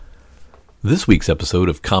This week's episode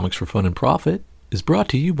of Comics for Fun and Profit is brought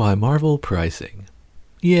to you by Marvel Pricing.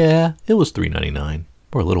 Yeah, it was $3.99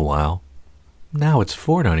 for a little while. Now it's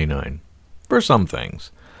 $4.99 for some things.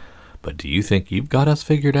 But do you think you've got us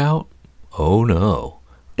figured out? Oh no.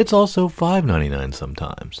 It's also $5.99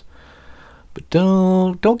 sometimes. But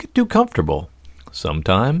don't get too comfortable.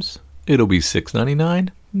 Sometimes it'll be $6.99,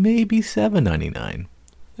 maybe $7.99.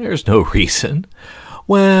 There's no reason.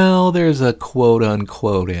 Well, there's a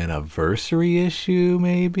quote-unquote anniversary issue,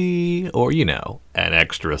 maybe. Or, an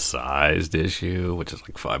extra-sized issue, which is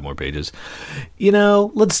like 5 more pages.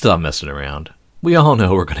 Let's stop messing around. We all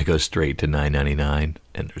know we're going to go straight to $9.99,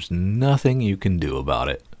 and there's nothing you can do about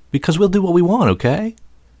it. Because we'll do what we want, okay?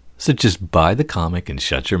 So just buy the comic and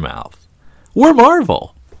shut your mouth. We're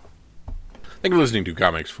Marvel! Thank you for listening to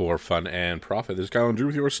Comics for Fun and Profit. This is Kyle and Drew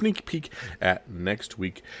with your sneak peek at next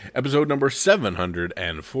week. Episode number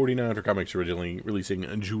 749 for comics, originally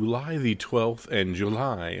releasing July the 12th and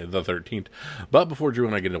July the 13th. But before Drew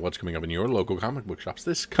and I get into what's coming up in your local comic book shops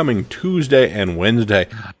this coming Tuesday and Wednesday,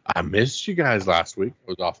 I missed you guys last week.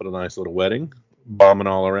 I was off at a nice little wedding, bombing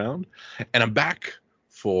all around. And I'm back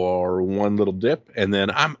for one little dip, and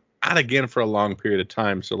then I'm out again for a long period of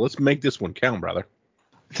time. So let's make this one count, brother.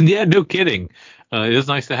 Yeah, no kidding. It is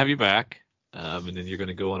nice to have you back. And then you're going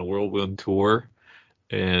to go on a whirlwind tour,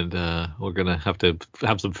 and we're going to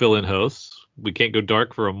have some fill-in hosts. We can't go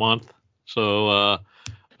dark for a month, so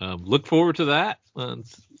look forward to that.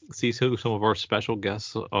 See who some of our special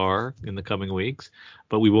guests are in the coming weeks.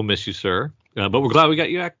 But we will miss you, sir. But we're glad we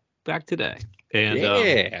got you back today.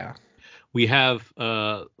 And we have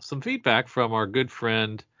some feedback from our good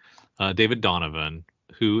friend David Donovan,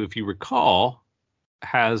 who, if you recall,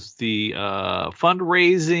 has the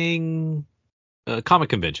fundraising comic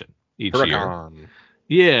convention each Huracan. year.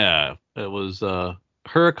 Yeah, it was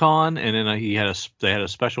Huracan, and then they had a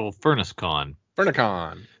special FurnaceCon.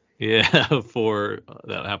 Furnicon. Yeah, for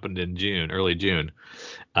that happened in June, early June.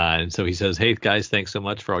 And so he says, "Hey guys, thanks so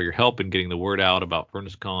much for all your help in getting the word out about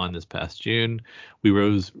FurnaceCon this past June. We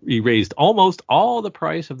raised almost all the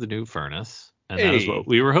price of the new furnace, and that is what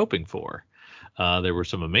we were hoping for." There were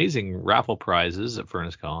some amazing raffle prizes at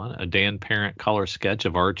FurnaceCon, a Dan Parent color sketch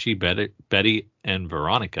of Archie, Betty, and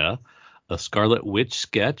Veronica, a Scarlet Witch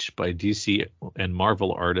sketch by DC and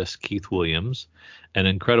Marvel artist Keith Williams, an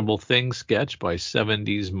Incredible Things sketch by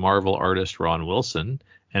 70s Marvel artist Ron Wilson,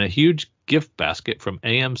 and a huge gift basket from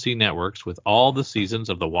AMC Networks with all the seasons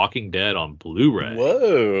of The Walking Dead on Blu-ray.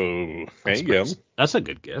 Whoa. There you go. That's a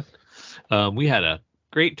good gift. We had a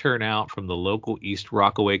great turnout from the local East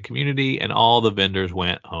Rockaway community, and all the vendors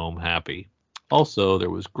went home happy. Also, there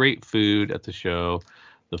was great food at the show,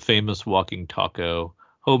 the famous walking taco,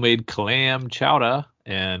 homemade clam chowder,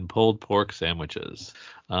 and pulled pork sandwiches.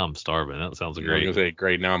 I'm starving. That sounds great. I was going to say,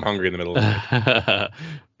 great. Now I'm hungry in the middle of the night.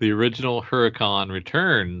 The original Huracan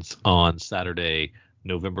returns on Saturday,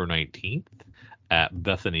 November 19th at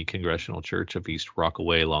Bethany Congregational Church of East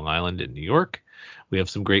Rockaway, Long Island in New York. We have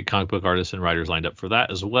some great comic book artists and writers lined up for that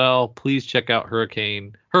as well. Please check out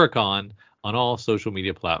Huracan on all social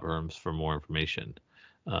media platforms for more information.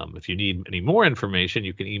 If you need any more information,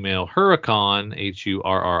 you can email Hurricon,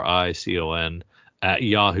 Hurricon, at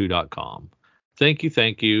yahoo.com. Thank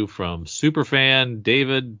you from superfan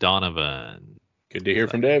David Donovan. Good to hear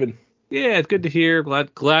from David. Yeah, it's good to hear.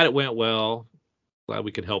 Glad it went well. Glad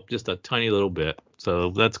we could help just a tiny little bit. So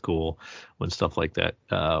that's cool when stuff like that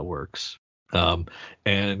works.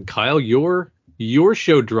 And Kyle, your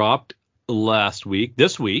show dropped this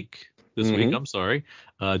week, I'm sorry,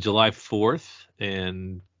 July 4th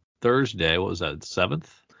and Thursday. What was that? 7th?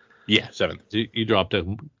 Yeah, 7th. You dropped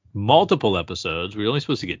multiple episodes. We were only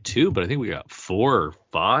supposed to get 2, but I think we got 4 or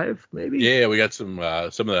 5, maybe. Yeah, we got some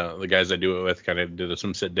of the guys I do it with kind of did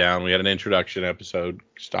some sit down. We had an introduction episode,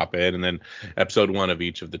 stop in, and then episode 1 of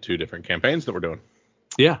each of the 2 different campaigns that we're doing.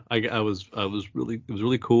 Yeah, it was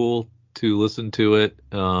really cool to listen to it.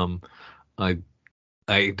 I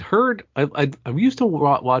heard I used to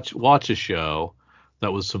watch a show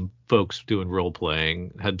that was some folks doing role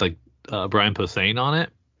playing, had like Brian Posehn on it.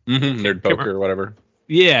 Mm-hmm. Nerd Poker or whatever.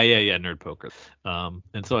 Yeah, Nerd Poker.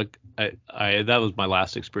 And so I that was my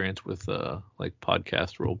last experience with like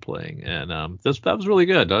podcast role playing, and that was really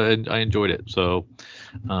good. I enjoyed it. So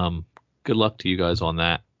good luck to you guys on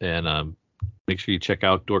that, and make sure you check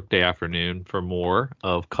out Dork Day Afternoon for more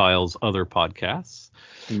of Kyle's other podcasts.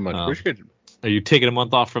 Much appreciated. Are you taking a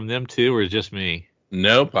month off from them too, or just me?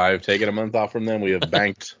 Nope, I've taken a month off from them. We have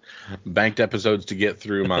banked episodes to get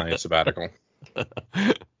through my sabbatical.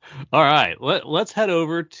 All right, let's head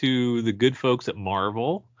over to the good folks at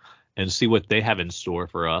Marvel and see what they have in store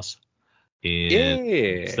for us in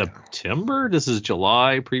Yeah. September. This is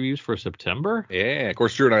July previews for September. Yeah, of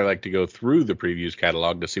course, Drew and I like to go through the previews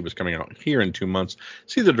catalog to see what's coming out here in 2 months,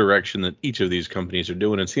 see the direction that each of these companies are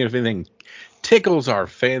doing, and see if anything tickles our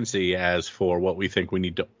fancy as for what we think we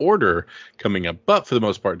need to order coming up. But for the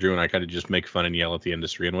most part, Drew and I kind of just make fun and yell at the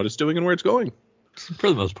industry and what it's doing and where it's going. For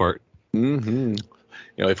the most part. Mm-hmm.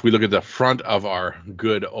 You know, if we look at the front of our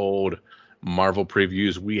good old Marvel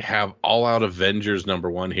previews, we have All Out Avengers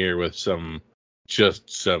 #1 here with some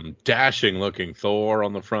dashing looking Thor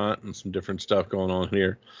on the front and some different stuff going on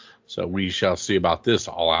here. So we shall see about this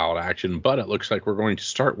all out action. But it looks like we're going to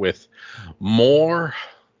start with more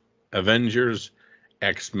Avengers,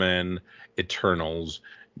 X-Men, Eternals,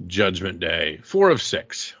 Judgment Day, 4 of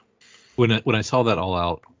 6. When I saw that All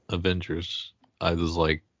Out Avengers, I was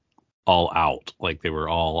like, all out, like they were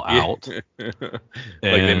all out. Like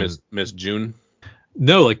they missed June.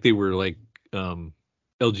 No, like they were like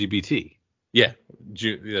LGBT. Yeah,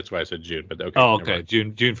 June. That's why I said June. But okay. Oh, okay.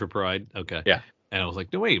 June for Pride. Okay. Yeah. And I was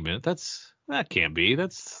like, no, wait a minute. That can't be.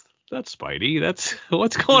 That's Spidey. That's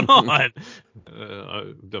what's going on.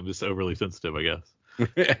 I'm just overly sensitive, I guess.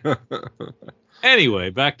 Anyway,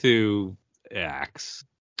 back to Axe.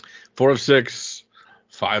 4 of 6,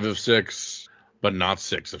 5 of 6, but not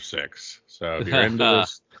 6 of 6. So if you're into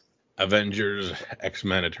this, Avengers,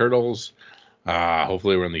 X-Men, Eternals,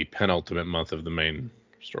 hopefully we're in the penultimate month of the main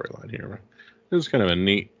storyline here. This is kind of a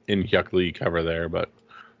neat Inhyuk cover there, but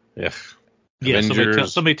if yeah,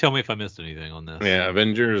 Avengers, somebody tell me if I missed anything on this. Yeah,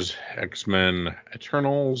 Avengers, X-Men,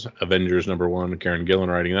 Eternals, Avengers #1, Karen Gillan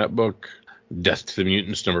writing that book. Death to the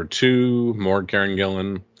Mutants #2, more Karen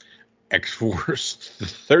Gillan. X-Force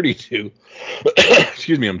 32.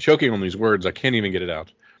 Excuse me, I'm choking on these words. I can't even get it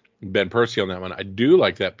out. Ben Percy on that one. I do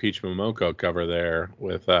like that Peach Momoko cover there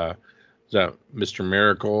with is that Mr.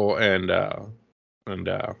 Miracle and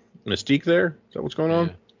Mystique there? Is that what's going on?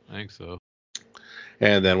 Yeah, I think so.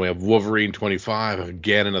 And then we have Wolverine 25.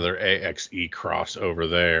 Again, another AXE crossover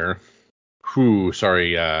there.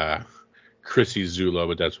 Sorry, Chrissy Zulo,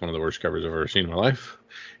 but that's one of the worst covers I've ever seen in my life.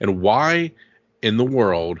 And why in the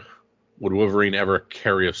world would Wolverine ever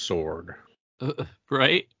carry a sword?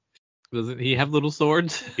 Right? Doesn't he have little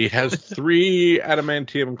swords? He has 3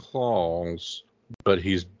 adamantium claws, but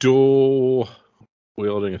he's dual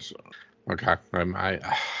wielding a sword. Okay,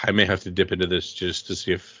 I may have to dip into this just to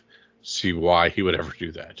see why he would ever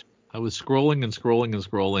do that. I was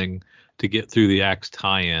scrolling to get through the Axe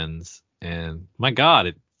tie-ins, and my God,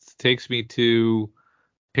 it takes me to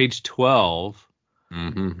page 12.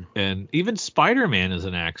 Mm-hmm. And even Spider-Man is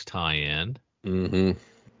an Axe tie-in. Mm-hmm.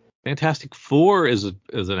 Fantastic Four is an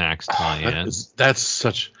Axe tie-in. That's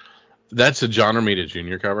a John Romita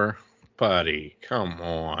Jr. cover, buddy. Come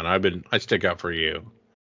on, I stick up for you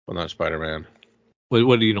on that Spider-Man.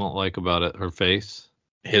 What do you don't like about it? Her face,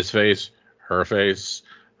 his face, her face,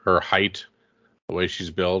 her height, the way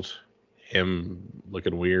she's built, him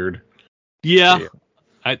looking weird. Yeah.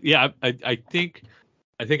 I think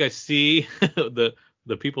I see the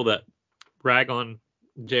people that rag on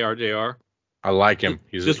JR. I like him.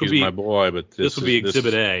 He's my boy, but this would be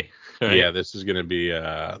Exhibit A. Right? Yeah, this is gonna be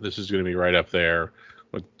right up there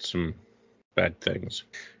with some bad things.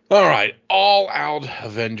 All right, All Out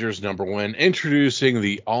Avengers #1, introducing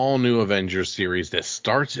the all-new Avengers series that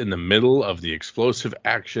starts in the middle of the explosive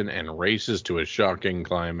action and races to a shocking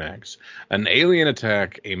climax. An alien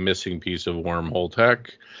attack, a missing piece of wormhole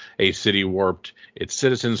tech, a city warped, its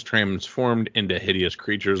citizens transformed into hideous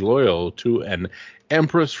creatures loyal to an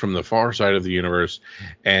empress from the far side of the universe,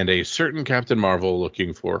 and a certain Captain Marvel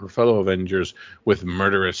looking for her fellow Avengers with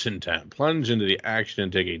murderous intent. Plunge into the action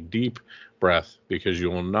and take a deep breath, because you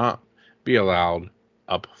will not be allowed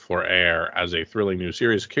up for air as a thrilling new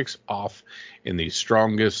series kicks off in the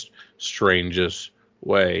strongest, strangest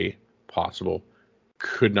way possible.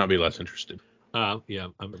 Could not be less interested. Yeah,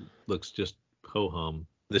 looks just ho-hum.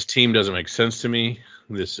 This team doesn't make sense to me.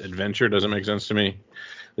 This adventure doesn't make sense to me.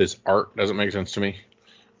 This art doesn't make sense to me.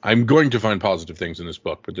 I'm going to find positive things in this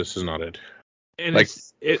book, but this is not it. And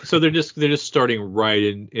so they're just starting right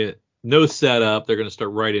in it. No setup. They're going to start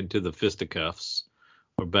right into the fisticuffs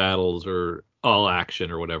or battles or all action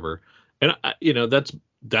or whatever. And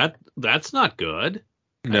that's not good.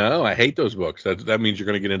 No, I hate those books. That means you're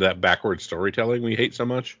going to get into that backward storytelling we hate so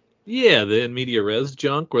much. Yeah, the in media res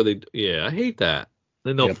junk where I hate that.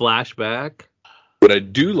 Then they'll flashback. What I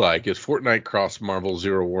do like is Fortnite Cross Marvel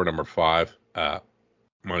Zero War #5.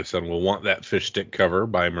 My son will want that fish stick cover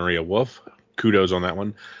by Maria Wolf. Kudos on that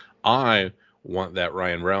one. I want that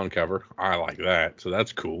Ryan Brown cover. I like that, so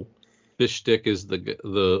that's cool. Fish stick is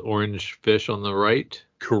the orange fish on the right.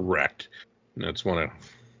 Correct. And that's one of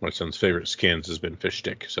my son's favorite skins has been fish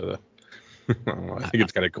stick, so I don't know, I think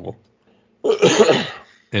it's kind of cool.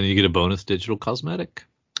 And you get a bonus digital cosmetic.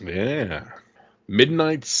 Yeah.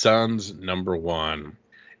 Midnight Suns #1.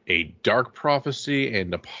 A dark prophecy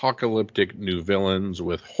and apocalyptic new villains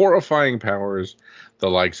with horrifying powers, the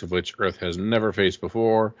likes of which Earth has never faced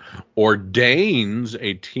before, ordains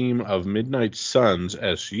a team of Midnight Suns,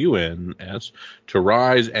 S-U-N-S, to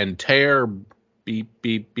rise and tear beep,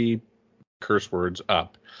 beep, beep, curse words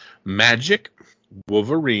up. Magic,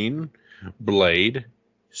 Wolverine, Blade,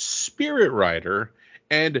 Spirit Rider,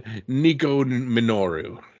 and Nico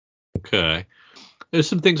Minoru. Okay. There's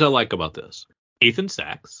some things I like about this. Ethan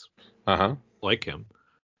Sachs, Uh-huh. like him.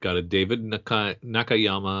 Got a David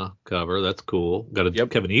Nakayama cover. That's cool. Got a Yep.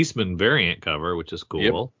 Kevin Eastman variant cover, which is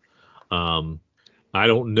cool. I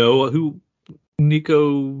don't know who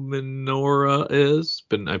Nico Minoru is,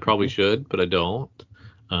 but I probably should, but I don't.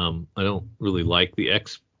 I don't really like the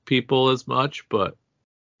X people as much, but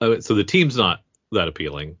so the team's not that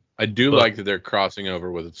appealing. I do like that they're crossing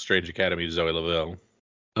over with Strange Academy's Zoe Lavelle.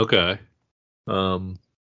 Okay.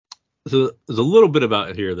 So there's a little bit about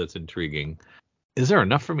it here that's intriguing. Is there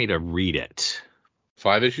enough for me to read it?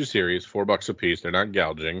 5-issue series, $4 a piece. They're not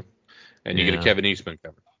gouging, and you get a Kevin Eastman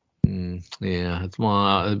cover. Yeah, it's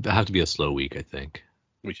more. It'd have to be a slow week, I think.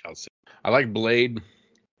 We shall see. I like Blade.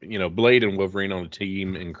 Blade and Wolverine on the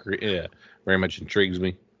team, and very much intrigues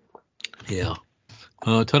me. Yeah.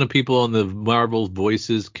 A ton of people on the Marvel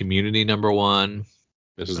Voices community #1.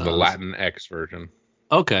 This is the Latin X version.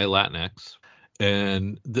 Okay, Latinx.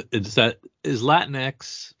 And is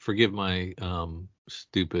Latinx, forgive my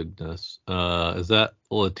stupidness, is that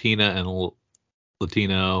Latina and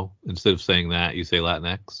Latino? Instead of saying that, you say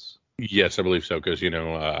Latinx? Yes, I believe so, because, dude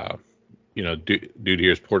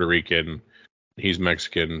here's Puerto Rican. He's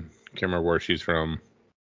Mexican. Can't remember where she's from.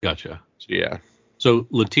 Gotcha. So, yeah. So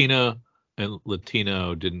Latina and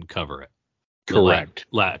Latino didn't cover it. Correct.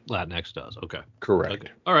 Latinx does. Okay. Correct.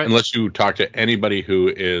 Okay. All right. Unless you talk to anybody who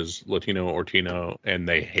is Latino or Tino and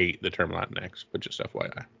they hate the term Latinx, but just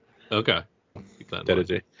FYI. Okay. That is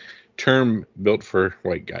a term built for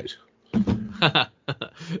white guys.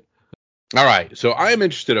 All right. So I am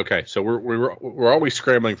interested. Okay. So we're always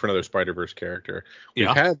scrambling for another Spider-Verse character. We've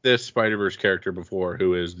had this Spider-Verse character before,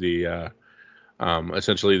 who is the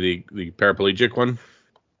essentially the paraplegic one,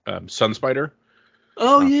 Sun Spider.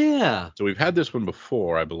 Oh yeah. So we've had this one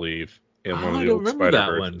before, I believe, in one of the old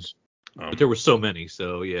Spider-Verses. But there were so many,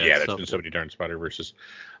 so yeah. Yeah, there's been so many darn Spider-Verses.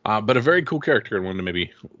 But a very cool character and one to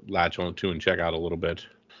maybe latch on to and check out a little bit.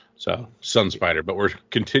 So Sun Spider, but we're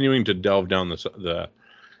continuing to delve down the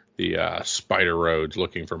spider roads,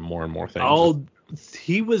 looking for more and more things. Oh,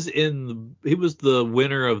 he was the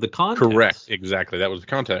winner of the contest. Correct, exactly. That was the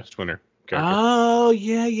contest winner character. Oh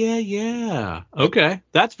yeah. Okay,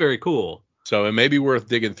 that's very cool. So it may be worth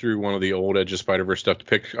digging through one of the old Edge of Spider-Verse stuff to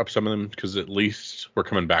pick up some of them, because at least we're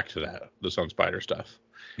coming back to the Sun Spider stuff.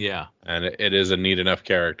 Yeah. And it is a neat enough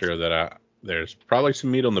character that there's probably some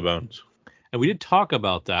meat on the bones. And we did talk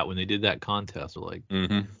about that when they did that contest. Like,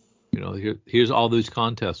 here's all those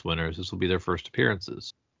contest winners. This will be their first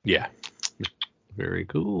appearances. Yeah. Very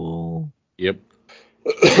cool. Yep.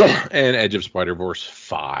 And Edge of Spider-Verse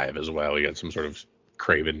 5 as well. We got some sort of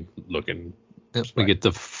Craven looking. We get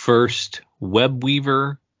the first Web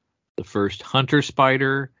Weaver, the first Hunter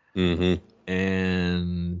Spider, and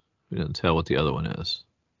we didn't tell what the other one is.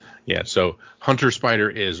 Yeah, so Hunter Spider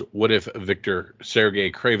is what if Victor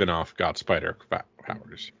Sergei Kravinoff got spider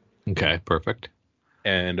powers. Okay, perfect.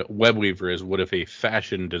 And Web Weaver is what if a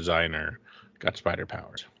fashion designer got spider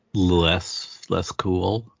powers. Less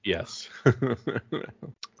cool. Yes.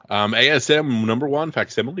 ASM #1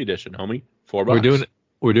 facsimile edition, homie. $4.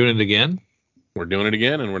 We're doing it again? We're doing it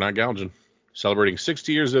again, and we're not gouging. Celebrating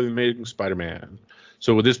 60 years of the Amazing Spider-Man.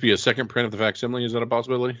 So would this be a second print of the facsimile? Is that a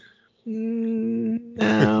possibility?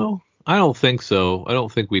 No, I don't think so. I don't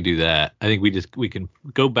think we do that. I think we can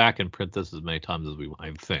go back and print this as many times as we want,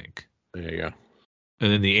 I think. There you go.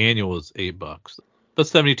 And then the annual is $8. That's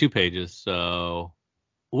 72 pages. So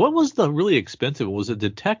what was the really expensive? Was it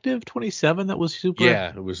Detective 27 that was super? Yeah,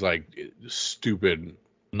 it was like stupid.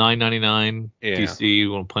 $9.99. Yeah. DC,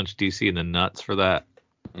 you want to punch DC in the nuts for that?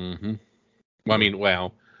 Mm-hmm.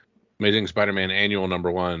 Well, Amazing Spider-Man annual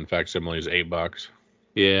 #1 facsimile is $8.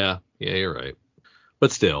 Yeah, you're right.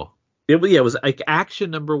 But still, it was like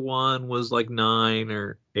Action #1 was like 9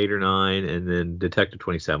 or 8 or 9, and then Detective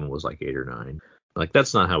 27 was like 8 or 9. Like,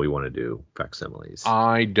 that's not how we want to do facsimiles.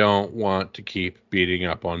 I don't want to keep beating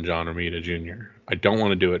up on John Romita Jr. I don't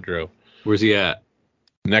want to do it, Drew. Where's he at?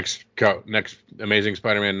 Next Amazing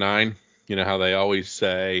Spider-Man 9. You know how they always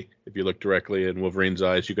say, if you look directly in Wolverine's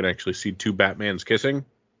eyes, you can actually see two Batmans kissing?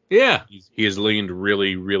 Yeah. He has leaned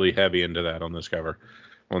really, really heavy into that on this cover,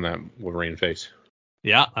 on that Wolverine face.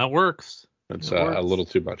 Yeah, that works. That's It works. a little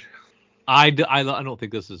too much. I don't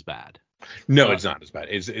think this is bad. No, it's not as bad.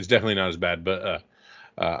 It's definitely not as bad, but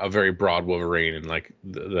a very broad Wolverine, and like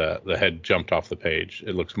the head jumped off the page.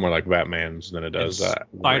 It looks more like Batman's than it does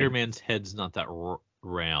Spider-Man's head's not that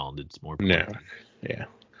round. It's more no. pointy. Yeah.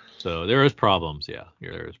 So there is problems. Yeah,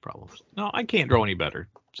 there is problems. No, I can't draw any better.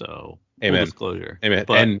 So Amen. Full disclosure. Amen.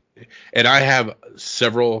 But, and I have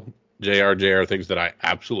several JR things that I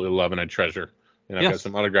absolutely love and I treasure. And I've got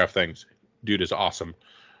some autograph things. Dude is awesome.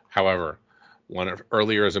 However, one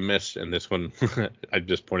earlier is a miss, and this one, I'm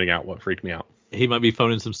just pointing out what freaked me out. he might be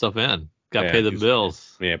phoning some stuff in. Got to pay the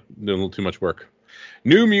bills. Yeah, doing a little too much work.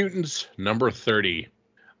 New Mutants number 30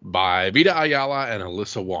 by Vita Ayala and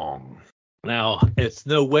Alyssa Wong. Now, it's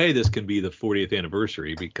no way this can be the 40th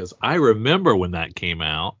anniversary because I remember when that came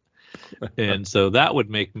out. And so that would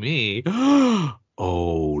make me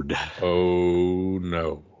old. Oh,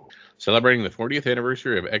 no. Celebrating the 40th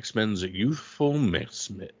anniversary of X-Men's Youthful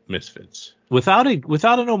Misfits. Without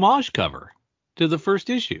an homage cover to the first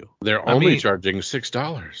issue. They're only charging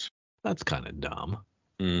 $6. That's kind of dumb.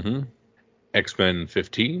 Mm-hmm. X-Men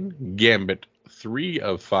 15, Gambit 3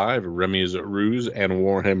 of 5, Remy's Ruse, and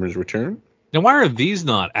Warhammer's Return. Now, why are these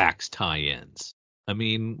not Axe tie-ins? I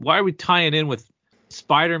mean, why are we tying in with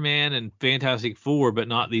Spider-Man and Fantastic Four, but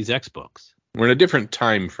not these X books? We're in a different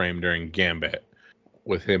time frame during Gambit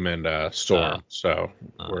with him and Storm,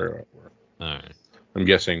 we're all right. I'm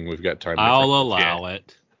guessing we've got time. I'll allow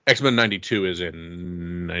it. X-Men 92 is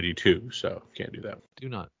in 92, so can't do that. Do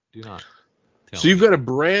not. So you've got a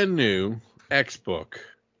brand new X book,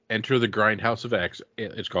 Enter the Grindhouse of X.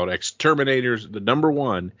 It's called Exterminators, the number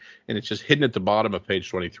 1, and it's just hidden at the bottom of page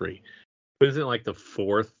 23. But isn't it like the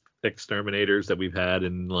 4th Exterminators that we've had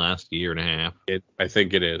in the last year and a half? I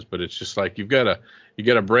think it is, but it's just like you got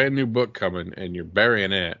a brand new book coming and you're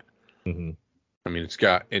burying it. Mm-hmm. I mean, it's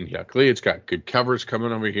got Inhyuk Lee, it's got good covers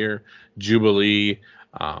coming over here, Jubilee,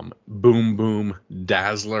 Boom Boom,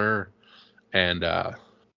 Dazzler, and I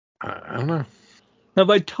don't know. Have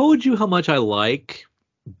I told you how much I like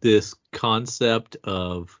this concept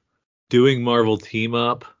of doing Marvel team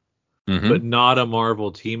up, but not a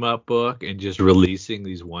Marvel team up book, and just releasing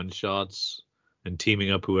these one shots and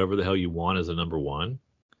teaming up whoever the hell you want as a number 1?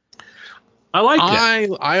 I like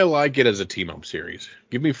that. I like it as a team up series.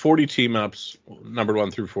 Give me 40 team ups, number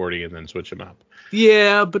 1 through 40, and then switch them up.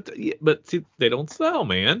 Yeah, but see, they don't sell,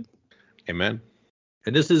 man. Amen.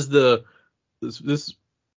 And this is the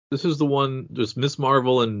one. There's Miss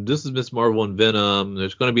Marvel, and this is Miss Marvel and Venom.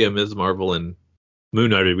 There's going to be a Miss Marvel and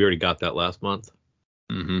Moon Knight. We already got that last month.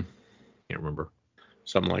 Mm-hmm. Can't remember.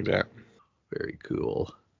 Something like that. Very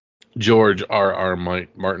cool. George R.R.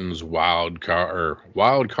 Martin's Wild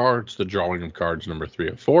Cards, the drawing of cards number 3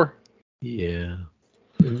 of 4. Yeah.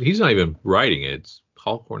 He's not even writing it. It's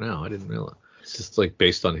Paul Cornell. I didn't realize. It's just like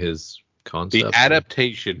based on his concept. The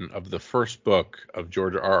adaptation of the first book of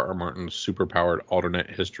George R.R. Martin's superpowered alternate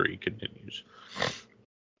history continues.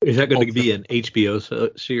 Is that going to be an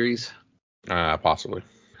HBO series? Possibly.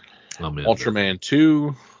 I'm Ultraman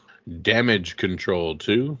 2, Damage Control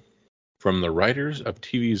 2, from the writers of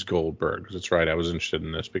TV's Goldberg. That's right. I was interested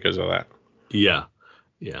in this because of that. Yeah.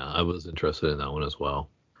 Yeah, I was interested in that one as well.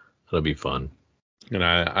 That'll be fun. And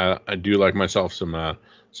I do like myself some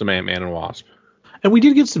Ant-Man and Wasp. And we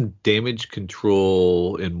did get some Damage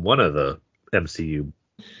Control in one of the MCU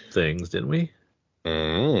things, didn't we?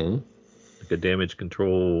 Mm. Like a Damage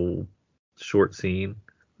Control short scene,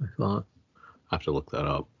 I thought. I have to look that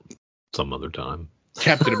up some other time.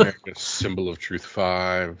 Captain America, Symbol of Truth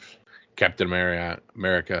 5. Captain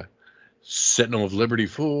America, Sentinel of Liberty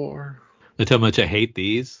 4. That's how much I hate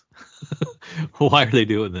these. Why are they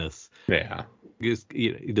doing this? Yeah. Does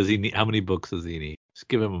he need? How many books does he need? Just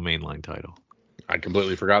give him a mainline title. I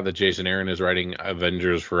completely forgot that Jason Aaron is writing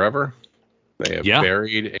Avengers Forever. They have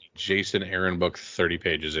buried a Jason Aaron book 30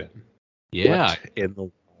 pages in. Yeah.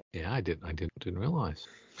 I didn't realize.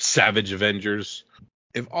 Savage Avengers.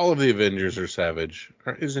 If all of the Avengers are savage,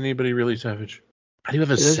 is anybody really savage? I do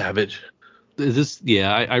have a savage. Is this?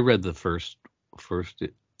 Yeah, I read the first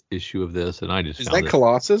issue of this, and I just is that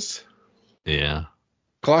Colossus? Yeah.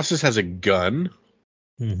 Colossus has a gun.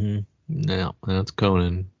 Mm-hmm. No, that's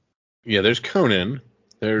Conan. Yeah, there's Conan.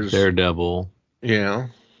 There's Daredevil. Yeah.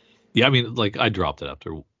 Yeah, I mean, like I dropped it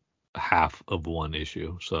after half of one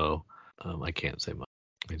issue, so I can't say much.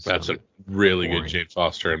 That's a really good Jane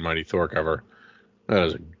Foster and Mighty Thor cover. That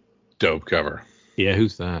is a dope cover. Yeah,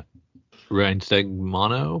 who's that? Reinsteg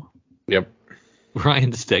Mono? Yep.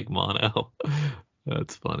 Ryan Stegmano.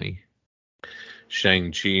 That's funny.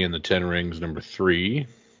 Shang-Chi and the Ten Rings, number 3.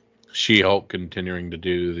 She-Hulk continuing to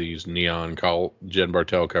do these Neon Cult Jen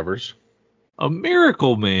Bartel covers. A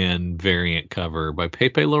Miracle Man variant cover by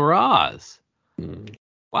Pepe Larraz.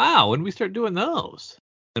 Wow, when did we start doing those?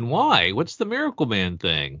 And why? What's the Miracle Man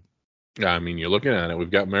thing? I mean, you're looking at it.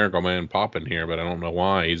 We've got Miracle Man popping here, but I don't know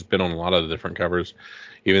why. He's been on a lot of the different covers.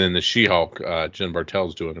 Even in the She-Hulk, Jen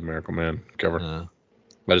Bartel's doing a Miracle Man cover.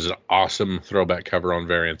 That is an awesome throwback cover on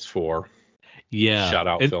Variants 4. Yeah. Shout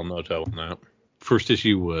out Phil Noto on that. First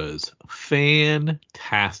issue was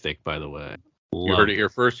fantastic, by the way. You heard it here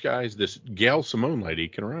first, guys. This Gail Simone lady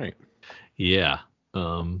can write. Yeah.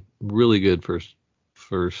 Really good first.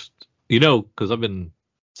 Because I've been,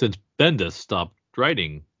 since Bendis stopped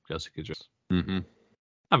writing Jessica Jones, I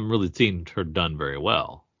haven't really seen her done very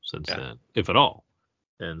well since then, if at all.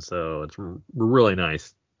 And so it's really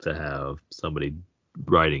nice to have somebody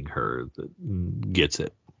writing her that gets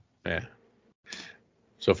it. Yeah.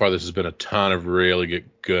 So far, this has been a ton of really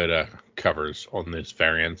good covers on this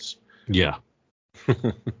Variants. Yeah.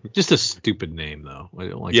 Just a stupid name, though. I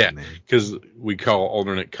don't like the name. Because we call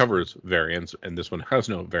alternate covers Variants, and this one has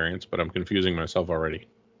no variants, but I'm confusing myself already.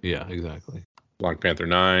 Yeah, exactly. Black Panther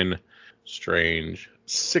 9, Strange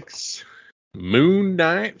 6, Moon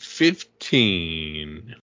Knight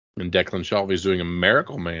 15, and Declan Shalvey's doing a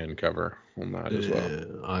Miracle Man cover on that as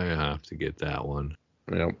well. I have to get that one.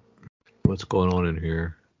 Yep. What's going on in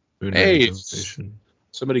here? Hey,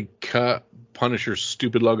 somebody cut Punisher's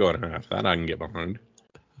stupid logo in half. That I can get behind.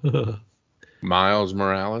 Miles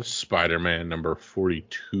Morales, Spider-Man number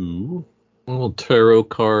 42. A little tarot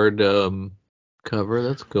card cover.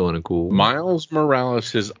 That's kind of cool. Miles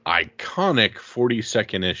Morales' iconic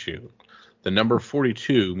 42nd issue. The number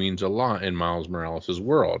 42 means a lot in Miles Morales'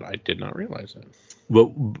 world. I did not realize that.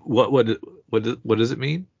 What does it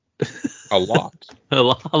mean? A lot. a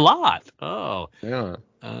lot. Oh. Yeah.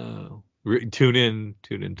 Tune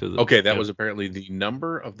into the. Okay, that was apparently the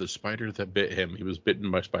number of the spider that bit him. He was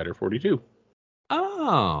bitten by Spider 42.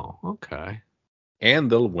 Oh, okay.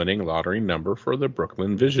 And the winning lottery number for the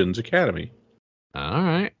Brooklyn Visions Academy. All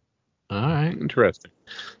right. Interesting.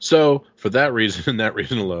 So, for that reason and that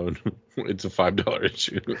reason alone, it's a $5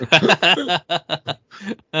 issue.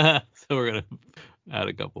 So we're going to add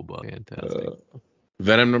a couple bucks. Fantastic.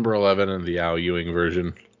 Venom number 11 and the Al Ewing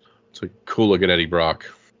version. It's a cool looking Eddie Brock.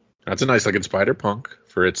 That's a nice looking Spider-Punk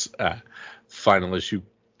for its final issue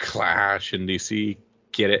Clash in DC.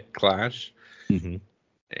 Get it? Clash? Mm-hmm.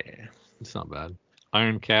 Yeah. It's not bad.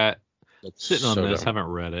 Iron Cat. Sitting on this. Haven't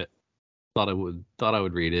read it. Thought I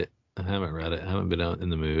would read it. I haven't read it. I haven't been out in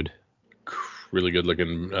the mood. Really good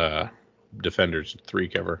looking Defenders 3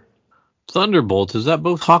 cover. Thunderbolts. Is that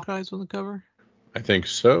both Hawkeyes on the cover? I think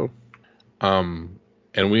so.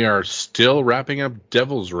 And we are still wrapping up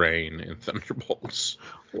Devil's Reign in Thunderbolts.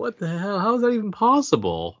 What the hell? How is that even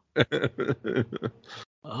possible?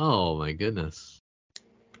 Oh my goodness.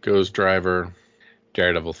 Ghost Driver,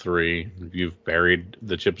 Daredevil 3. You've buried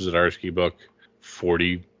the Chip Zdarsky book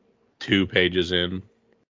 42 pages in.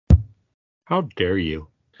 How dare you?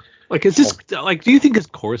 Like, is this do you think this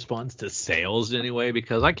corresponds to sales in any way?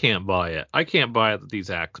 Because I can't buy it. I can't buy it that these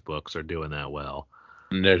Axe books are doing that well.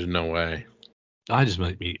 There's no way. I just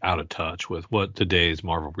might be out of touch with what today's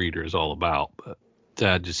Marvel reader is all about, but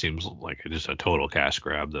that just seems like just a total cash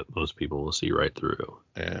grab that most people will see right through.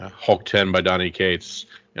 Yeah. Hulk 10 by Donny Cates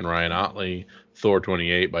and Ryan Otley. Thor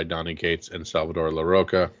 28 by Donny Cates and Salvador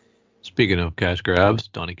LaRocca. Speaking of cash grabs,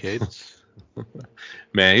 Donny Cates.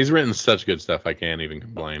 Man, he's written such good stuff, I can't even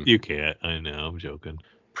complain. You can't. I know. I'm joking.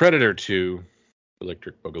 Predator 2,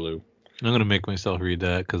 Electric Boogaloo. I'm going to make myself read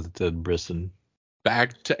that because it's Ed Brisson.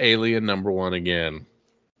 Back to Alien number 1 again.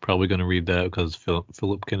 Probably going to read that because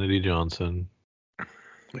Philip Kennedy Johnson.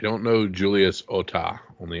 We don't know Julius Ota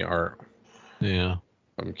on the art. Yeah.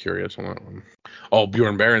 I'm curious on that one. Oh,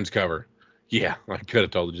 Bjorn Barron's cover. Yeah, I could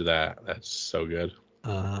have told you that. That's so good.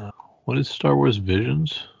 What is Star Wars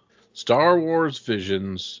Visions? Star Wars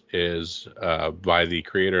Visions is by the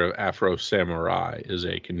creator of Afro Samurai, is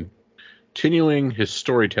a continuing his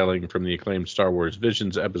storytelling from the acclaimed Star Wars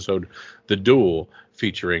Visions episode The Duel,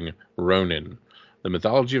 featuring Ronin. The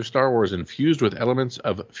mythology of Star Wars infused with elements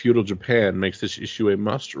of feudal Japan makes this issue a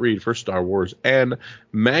must-read for Star Wars and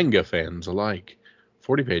manga fans alike.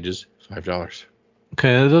 40 pages, $5.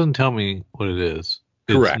 Okay, that doesn't tell me what it is.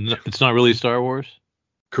 Correct. It's not really Star Wars?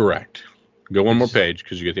 Correct. Go one more page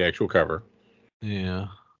because you get the actual cover. Yeah.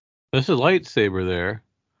 There's a lightsaber there.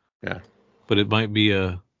 Yeah. But it might be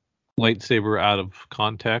a lightsaber out of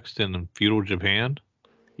context in feudal Japan?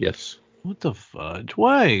 Yes. What the fudge?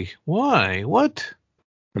 Why? Why? What?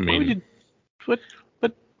 I Why would mean, you? What?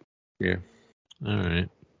 What? yeah. All right.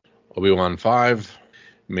 Obi-Wan 5,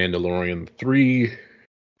 Mandalorian 3,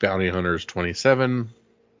 Bounty Hunters 27.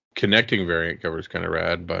 Connecting variant covers kind of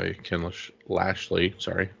rad by Ken Lashley.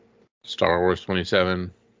 Sorry. Star Wars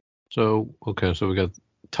 27. So okay, so we got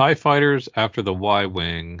TIE fighters after the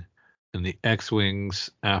Y-wing, and the X-wings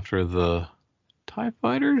after the TIE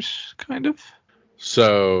fighters, kind of.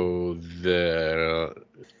 So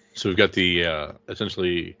we've got the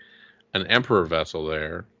essentially an Emperor vessel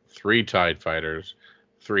there, 3 TIE fighters,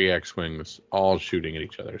 3 X-wings, all shooting at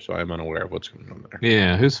each other. So I'm unaware of what's going on there.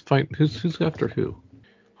 Yeah, who's after who?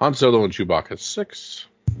 Han Solo and Chewbacca 6,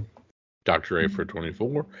 Dr. Aphra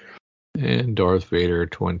 24. And Darth Vader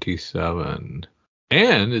 27.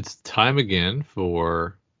 And it's time again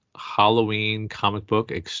for Halloween comic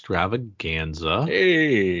book extravaganza.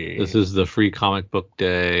 Hey, This is the free comic book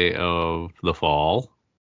day of the fall,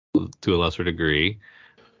 to a lesser degree,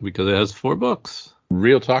 because it has 4 books.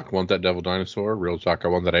 Real talk, want that devil dinosaur. Real talk, I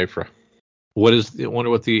want that Aphra. I wonder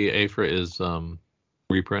what the Aphra is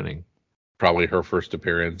reprinting. Probably her first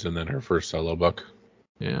appearance and then her first solo book.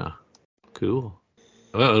 Yeah, cool.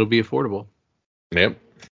 Well, it'll be affordable. Yep.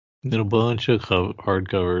 And a bunch of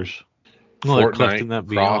hardcovers. Like collecting that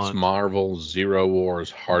Fortnite Cross Beyond. Marvel Zero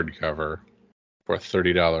Wars hardcover for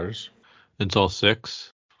 $30. It's all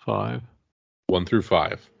 6, 5. 1 through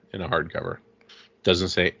 5 in a hardcover. Doesn't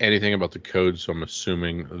say anything about the code, so I'm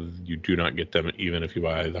assuming you do not get them even if you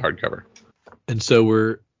buy the hardcover. And so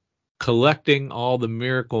we're collecting all the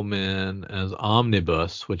Miracle Men as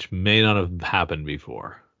omnibus, which may not have happened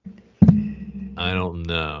before. I don't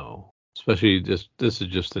know. Especially this is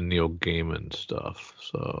just the Neil Gaiman stuff.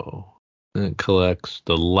 So and it collects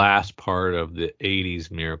the last part of the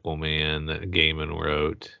 80s Miracle Man that Gaiman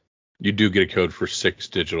wrote. You do get a code for 6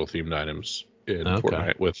 digital themed items in Okay.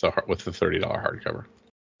 Fortnite with the $30 hardcover.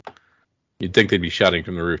 You'd think they'd be shouting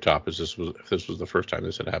from the rooftop if this was the first time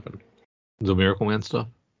this had happened. The Miracle Man stuff?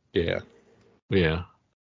 Yeah. Yeah.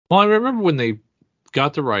 Well, I remember when they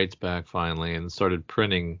got the rights back finally and started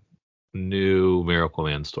printing new Miracle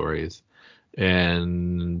Man stories,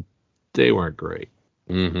 and they weren't great.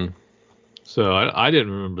 Mm-hmm. So I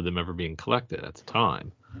didn't remember them ever being collected at the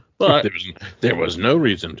time. But there was no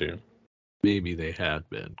reason to. maybe they had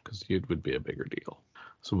been, because it would be a bigger deal.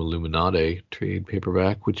 Some Illuminati trade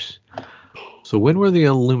paperback, so when were the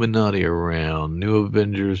Illuminati around? New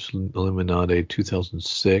Avengers Illuminati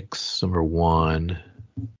 2006, number 1,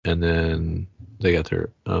 and then they got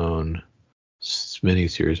their own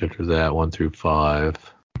mini-series after that, 1 through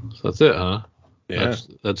 5. So that's it, huh? Yeah.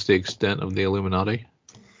 That's the extent of the Illuminati.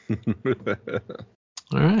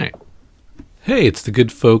 All right. Hey, it's the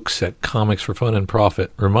good folks at Comics for Fun and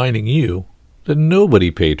Profit reminding you that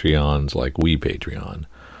nobody Patreons like we Patreon.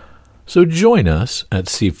 So join us at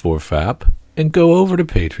C4FAP and go over to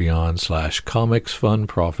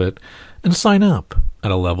Patreon/ComicsFunProfit and sign up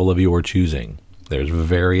at a level of your choosing. There's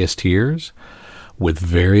various tiers with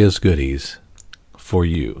various goodies for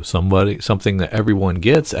you. Something that everyone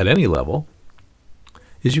gets at any level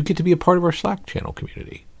is you get to be a part of our Slack channel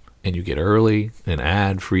community, and you get early and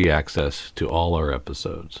ad-free access to all our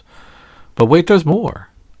episodes. But wait, there's more.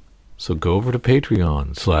 So go over to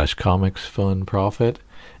Patreon/ComicsFunProfit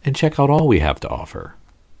and check out all we have to offer.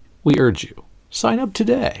 We urge you, sign up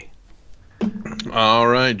today. All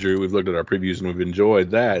right, Drew, we've looked at our previews and we've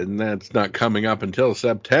enjoyed that, and that's not coming up until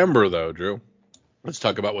September, though, Drew. Let's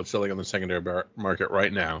talk about what's selling on the secondary market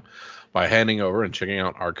right now by handing over and checking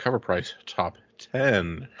out our cover price top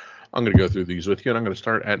 10. I'm going to go through these with you, and I'm going to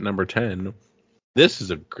start at number 10. This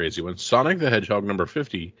is a crazy one. Sonic the Hedgehog number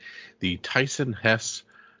 50, the Tyson Hess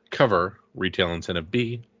cover, retail incentive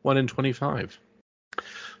B, 1 in 25.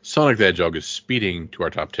 Sonic the Hedgehog is speeding to our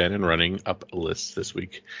top 10 and running up lists this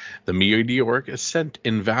week. The meteoric ascent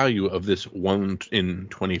in value of this 1 in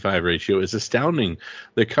 25 ratio is astounding.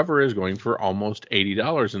 The cover is going for almost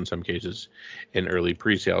 $80 in some cases in early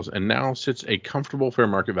pre-sales, and now sits a comfortable fair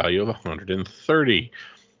market value of $130.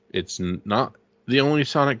 It's not the only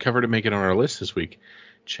Sonic cover to make it on our list this week.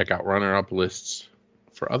 Check out runner-up lists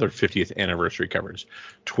for other 50th anniversary covers.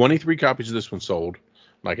 23 copies of this one sold.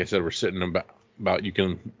 Like I said, we're sitting about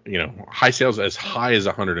high sales as high as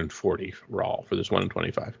 140 raw for this 1 in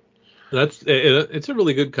 25. It's a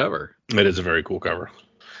really good cover. It is a very cool cover.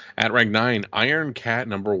 At rank 9, Iron Cat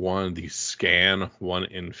number 1, the Scan 1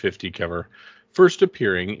 in 50 cover. First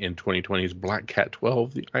appearing in 2020's Black Cat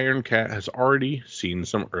 12, the Iron Cat has already seen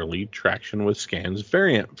some early traction with Scan's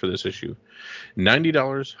variant for this issue.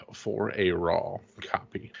 $90 for a raw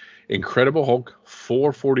copy. Incredible Hulk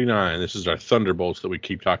 $449. This is our Thunderbolts that we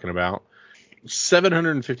keep talking about.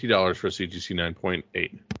 $750 for a CGC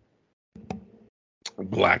 9.8.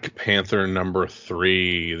 Black Panther number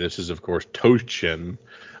 3. This is, of course, Toshin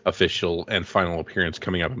official and final appearance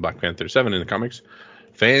coming up in Black Panther 7 in the comics.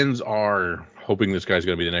 Fans are hoping this guy's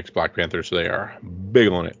going to be the next Black Panther, so they are big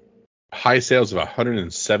on it. High sales of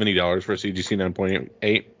 $170 for a CGC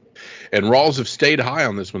 9.8. And Rawls have stayed high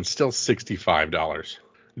on this one, still $65.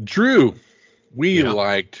 Drew, we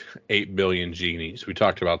liked 8 Billion Genies. We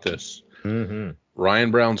talked about this. Mm-hmm.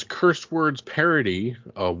 Ryan Brown's Cursed Words parody,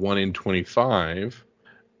 1 in 25.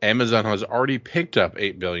 Amazon has already picked up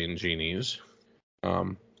 8 Billion Genies.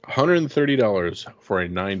 $130 for a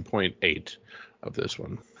 9.8 of this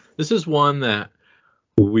one. This is one that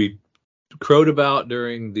we crowed about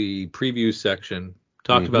during the preview section,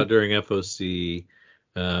 talked about during FOC,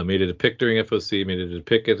 made it a pick during FOC, made it a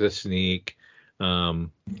pick at a sneak, and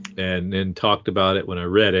then talked about it when I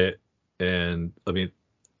read it. And I mean,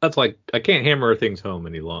 that's like, I can't hammer things home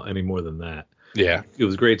any more than that. Yeah, it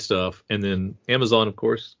was great stuff. And then Amazon, of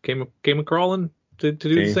course, came a crawling to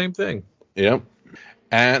do the same thing. Yep.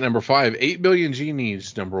 At number 5, 8 Billion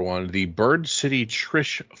Genies, number 1, the Bird City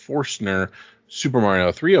Trish Forstner Super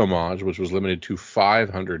Mario 3 homage, which was limited to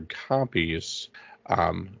 500 copies.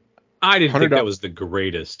 I didn't think that was the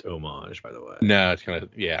greatest homage, by the way. No, it's kind of,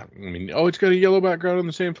 yeah. I mean, it's got a yellow background on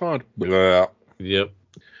the same font. Blah. Yep.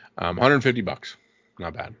 $150.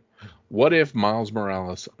 Not bad. What If Miles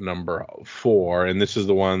Morales number 4, and this is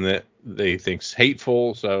the one that they think's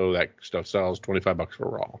hateful, so that stuff sells, $25 for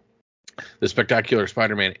Raw. The Spectacular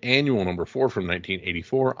Spider-Man Annual number 4 from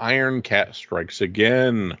 1984, Iron Cat Strikes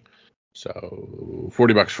Again. So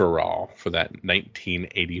 $40 for Raw for that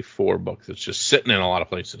 1984 book that's just sitting in a lot of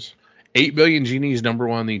places. 8 Billion Genies number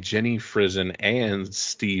 1, the Jenny Frison and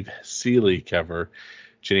Steve Seeley cover.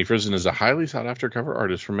 Jenny Frison is a highly sought-after cover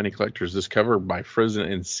artist for many collectors. This cover by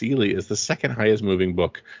Frison and Seeley is the second highest moving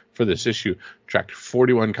book for this issue. Tracked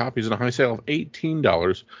 41 copies and a high sale of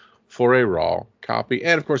 $18 for a Raw copy.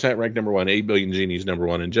 And, of course, at rank number 1, 8 Billion Genies number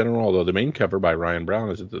 1 in general, although the main cover by Ryan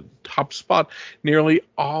Brown is at the top spot. Nearly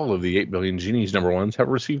all of the 8 Billion Genies number 1s have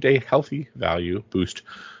received a healthy value boost.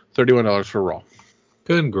 $31 for Raw.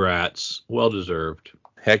 Congrats. Well-deserved.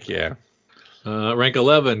 Heck yeah. Rank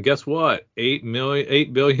 11, guess what? 8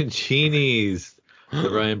 Billion Genies. The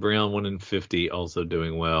Ryan Brown 1 in 50, also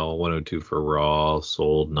doing well. 102 for Raw,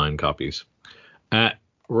 sold 9 copies. At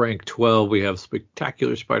rank 12, we have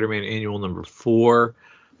Spectacular Spider-Man Annual number 4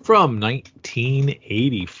 from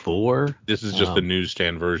 1984. This is just the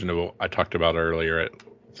newsstand version of what I talked about earlier at,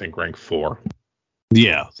 I think, rank 4.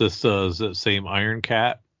 Yeah, this is the same Iron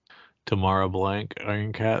Cat, Tamara Blank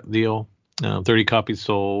Iron Cat deal. 30 copies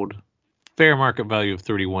sold. Fair market value of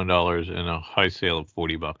 $31 and a high sale of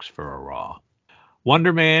 $40 for a Raw.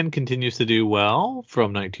 Wonder Man continues to do well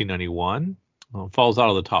from 1991. Falls out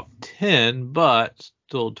of the top 10, but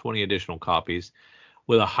still 20 additional copies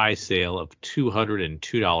with a high sale of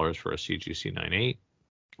 $202 for a CGC 9.8.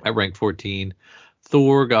 At rank 14,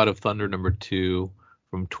 Thor, God of Thunder number 2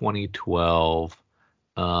 from 2012.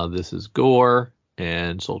 This is Gore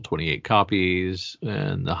and sold 28 copies,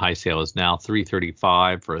 and the high sale is now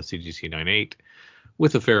 $335 for a CGC 9.8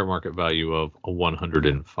 with a fair market value of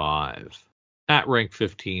 $105. At rank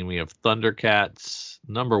 15, we have Thundercats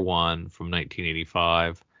number 1 from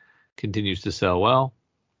 1985. Continues to sell well.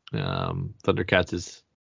 Thundercats is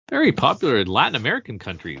very popular in Latin American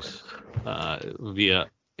countries via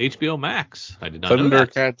HBO Max. I did not know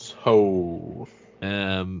that. Thundercats ho.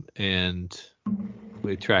 And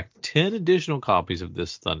we tracked 10 additional copies of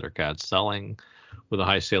this Thundercats, selling with a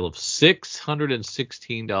high sale of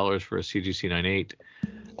 $616 for a CGC 9.8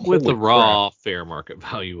 with a raw fair market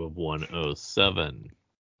value of $107.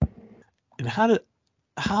 And how do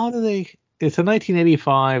they? It's a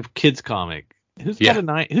 1985 kids comic. Who's got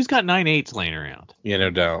 9.8s laying around? Yeah, no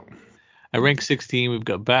doubt. At rank 16, we've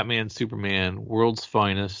got Batman, Superman, World's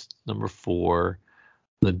Finest, number 4,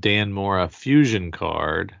 the Dan Mora Fusion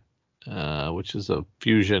card, which is a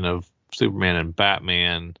fusion of Superman and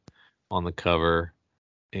Batman on the cover,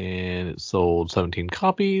 and it sold 17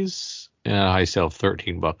 copies and a high sale of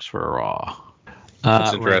 $13 for a Raw.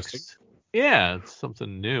 That's interesting. Yeah, it's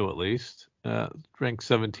something new at least. Rank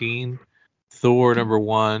 17, Thor number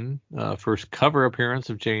 1, first cover appearance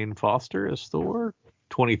of Jane Foster as Thor.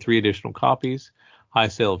 23 additional copies, high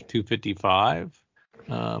sale of $255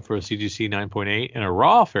 for a CGC 9.8 and a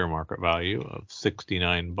raw fair market value of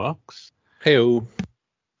 $69. Hey-o.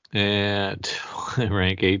 At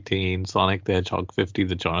rank 18, Sonic the Hedgehog 50,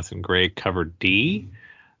 the Jonathan Gray cover D,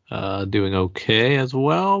 doing okay as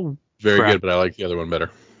well. Very good, but I like the other one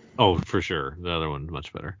better. Oh, for sure. The other one's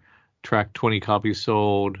much better. Track 20 copies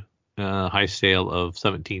sold. High sale of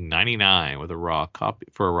 $17.99 with a raw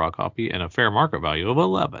copy and a fair market value of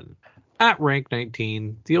 $11. At rank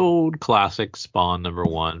 19, the old classic Spawn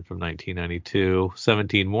 #1 from 1992.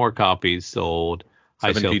 17 more copies sold.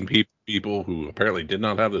 17 people who apparently did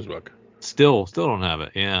not have this book. Still don't have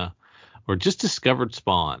it. Yeah, or just discovered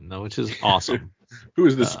Spawn, which is awesome. Who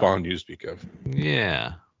is this Spawn you speak of?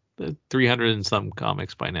 Yeah, the 300 and some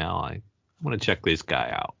comics by now. I want to check this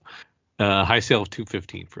guy out. High sale of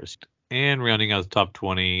 $215 for us. And rounding out the top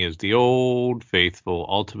 20 is the old faithful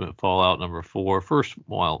Ultimate Fallout #4, first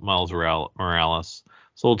Miles Morales.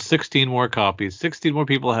 Sold 16 more copies. 16 more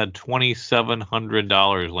people had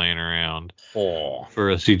 $2,700 laying around for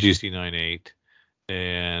a CGC 98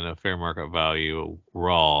 and a fair market value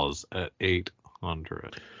raws at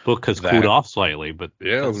 $800. Book has cooled off slightly, but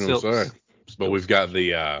yeah, I was going to say. But we've got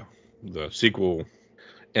the sequel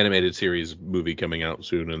animated series movie coming out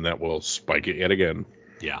soon, and that will spike it yet again.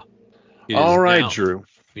 Yeah. All right, Drew.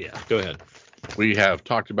 Yeah, go ahead. We have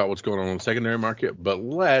talked about what's going on in the secondary market, but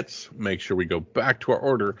let's make sure we go back to our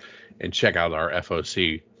order and check out our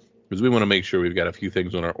FOC, because we want to make sure we've got a few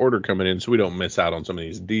things on our order coming in so we don't miss out on some of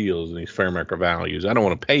these deals and these fair market values. I don't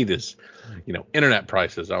want to pay this, internet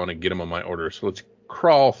prices. I want to get them on my order. So let's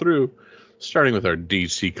crawl through, starting with our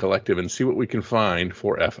DC Collective, and see what we can find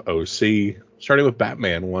for FOC, starting with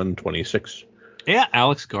Batman 126. Yeah,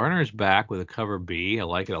 Alex Garner's back with a cover B. I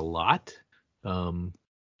like it a lot.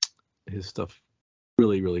 His stuff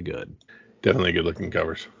really, really good. Definitely good looking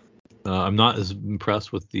covers. I'm not as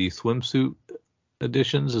impressed with the swimsuit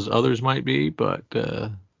editions as others might be, but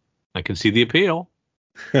I can see the appeal.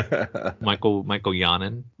 Michael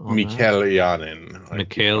Yanin. Mikhail Yanin.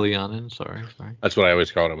 Mikhail Yanin, sorry. That's what I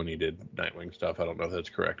always called him when he did Nightwing stuff. I don't know if that's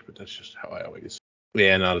correct, but that's just how I always.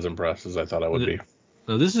 Yeah, not as impressed as I thought I would be.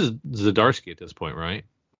 No, this is Zdarsky at this point, right?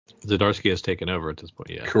 Zdarsky has taken over at this point,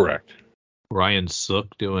 yeah. Correct. Ryan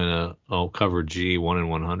Sook doing a cover G 1 in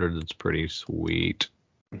 100. That's pretty sweet.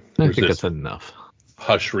 I think that's enough.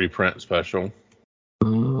 Hush reprint special.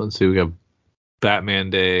 Let's see. We got Batman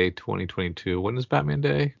Day 2022. When is Batman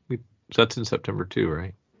Day? That's in September too,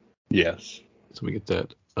 right? Yes. So we get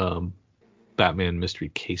that Batman Mystery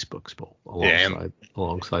Casebooks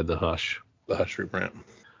alongside the Hush. The Hush reprint.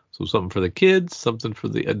 So something for the kids, something for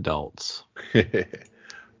the adults.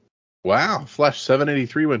 Wow, Flash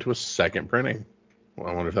 783 went to a second printing. Well,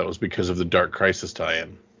 I wonder if that was because of the Dark Crisis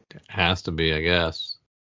tie-in. It has to be, I guess.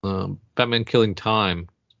 Batman Killing Time.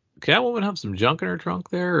 Catwoman have some junk in her trunk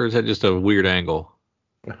there, or is that just a weird angle?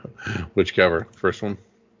 Which cover? First one?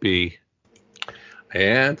 B.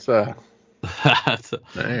 Yeah, it's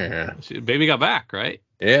Baby got back, right?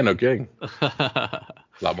 Yeah, no kidding. A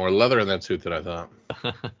lot more leather in that suit than I thought.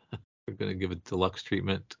 We're going to give it deluxe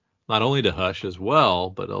treatment, not only to Hush as well,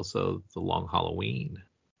 but also the Long Halloween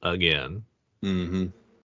again. Mm-hmm.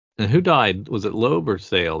 And who died? Was it Loeb or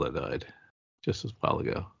Sale that died just a while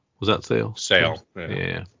ago? Was that Sale? Sale.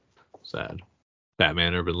 Yeah. Sad.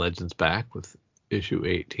 Batman Urban Legends back with issue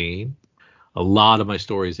 18. A lot of my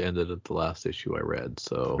stories ended at the last issue I read,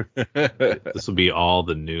 so this will be all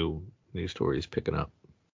the new stories picking up.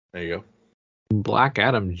 There you go. Black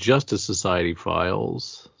Adam Justice Society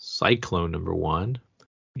Files, Cyclone #1.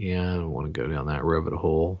 Yeah, I don't want to go down that rabbit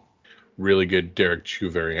hole. Really good Derek Chu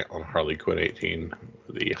variant on Harley Quinn 18,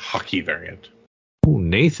 the hockey variant. Ooh,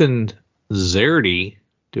 Nathan Zardy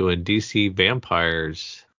doing DC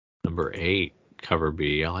Vampires #8 cover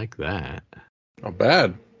B. I like that. Not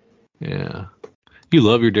bad. Yeah. You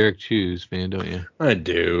love your Derek Chu's, man, don't you? I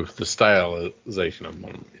do. The stylization of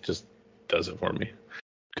them, it just does it for me.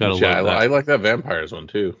 Gotta love that. I like that Vampires one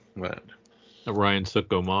too. That Ryan Sook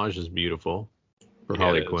homage is beautiful for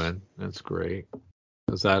Harley Quinn. That's great.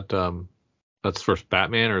 Is that that's first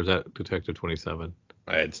Batman or is that Detective 27?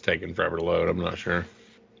 It's taken forever to load. I'm not sure.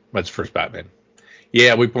 That's first Batman.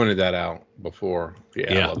 Yeah, we pointed that out before.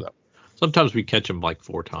 Yeah. I love that. Sometimes we catch them like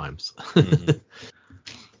 4 times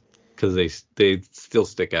because they still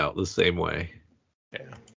stick out the same way.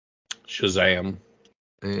 Yeah. Shazam.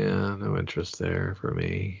 Yeah, no interest there for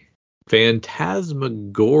me.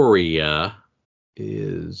 Phantasmagoria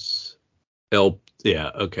is El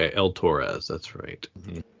Torres. That's right.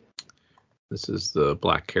 Mm-hmm. This is the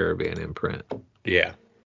Black Caravan imprint. Yeah.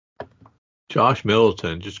 Josh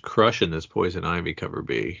Middleton just crushing this Poison Ivy cover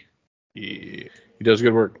B. Yeah. He does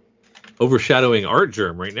good work. Overshadowing Art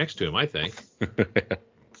Germ right next to him, I think.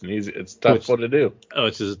 It's tough one to do. Oh,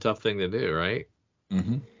 it's just a tough thing to do, right?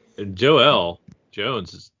 Mm-hmm. And Joel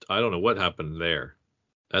Jones, I don't know what happened there.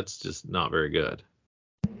 That's just not very good.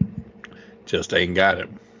 Just ain't got it.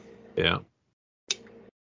 Yeah.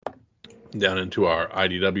 Down into our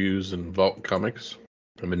IDWs and Vault Comics.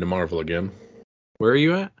 I'm into Marvel again. Where are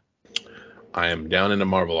you at? I am down into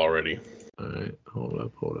Marvel already. All right, hold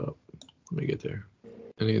up. Let me get there.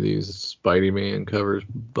 Any of these Spidey-Man covers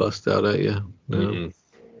bust out at you? No,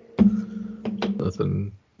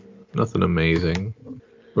 nothing amazing.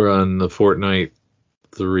 We're on the Fortnite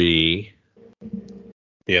 3.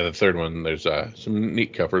 Yeah, the third one. There's some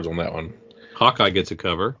neat covers on that one. Hawkeye gets a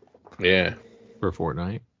cover Yeah. for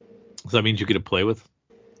Fortnite. So that means you get to play with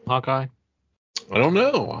Hawkeye? I don't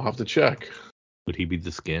know. I'll have to check. Would he be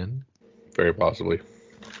the skin? Very possibly.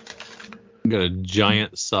 We got a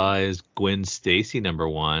giant size Gwen Stacy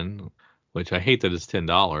 #1, which I hate that it's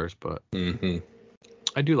 $10, but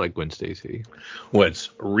I do like Gwen Stacy. Well, it's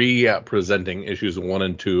re-presenting issues 1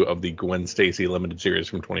 and 2 of the Gwen Stacy limited series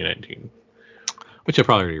from 2019. Which I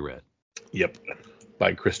probably already read. Yep.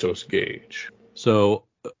 By Christos Gage. So,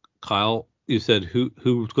 Kyle, you said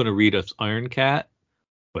who's going to read us Iron Cat?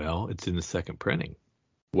 Well, it's in the second printing.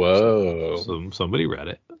 Whoa. So somebody read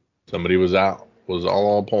it. Somebody was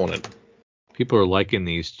all upon it. People are liking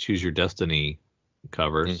these Choose Your Destiny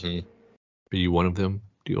covers. Are you one of them?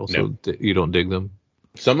 Do you also you don't dig them?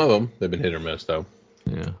 Some of them. They've been hit or miss, though.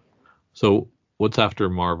 Yeah. So what's after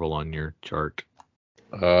Marvel on your chart?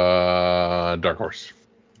 Dark Horse.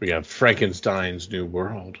 We got Frankenstein's New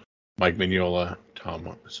World. Mike Mignola,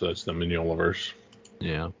 Tom. So that's the Mignola-verse.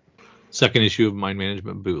 Yeah. Second issue of Mind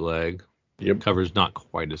Management Bootleg. Yep. Cover's not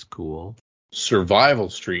quite as cool. Survival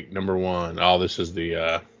Street #1. Oh, this is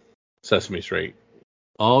the Sesame Street.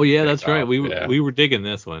 Oh yeah, that's right. We were digging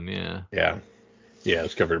this one. Yeah. Yeah. Yeah,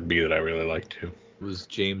 it's cover B that I really like too. It was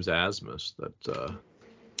James Asmus that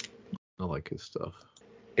I like his stuff.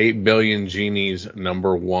 8 Billion Genies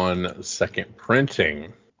 #1 second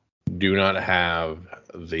printing. Do not have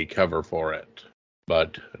the cover for it,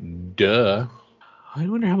 but duh. I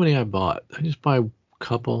wonder how many I bought. I just buy a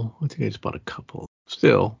couple. I think I just bought a couple.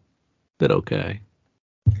 Still, did okay.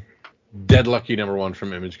 Dead Lucky #1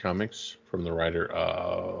 from Image Comics from the writer.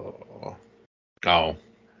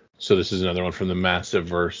 So this is another one from the Massive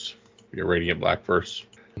Verse, your Radiant Black verse.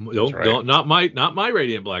 Don't not my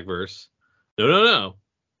Radiant Black verse. No.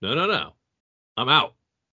 I'm out.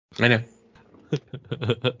 I know.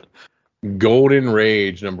 Golden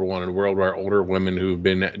Rage #1, a world where older women who've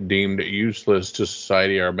been deemed useless to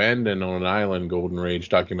society are abandoned on an island. Golden Rage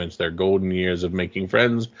documents their golden years of making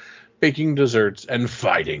friends, baking desserts, and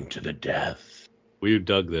fighting to the death. We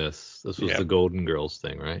dug this. This was the Golden Girls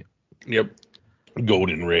thing, right? Yep.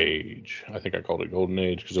 Golden Rage. I think I called it Golden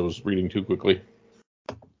Age because I was reading too quickly.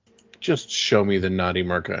 Just show me the naughty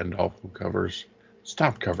Marca and Dolphin covers.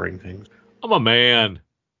 Stop covering things. I'm a man.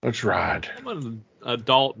 That's right. I'm an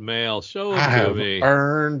adult male. Show I them to have me.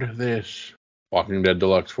 earned this. Walking Dead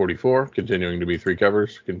Deluxe 44, continuing to be 3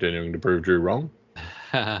 covers, continuing to prove Drew wrong.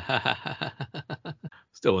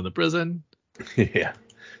 Still in the prison. Yeah.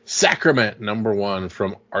 Sacrament #1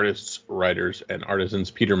 from artists, writers, and artisans.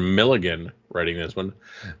 Peter Milligan writing this one.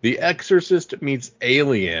 The Exorcist meets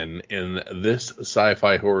Alien in this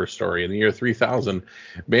sci-fi horror story. In the year 3000,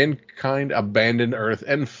 mankind abandoned Earth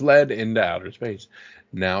and fled into outer space.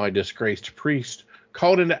 Now a disgraced priest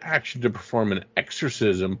called into action to perform an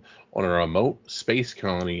exorcism on a remote space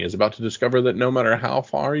colony is about to discover that no matter how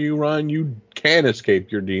far you run, you can't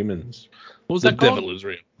escape your demons. What was The that called? devil is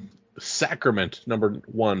real. Sacrament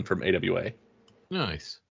 #1 from AWA.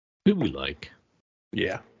 Nice. Who we like?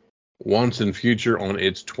 Yeah. Once and Future on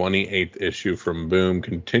its 28th issue from Boom,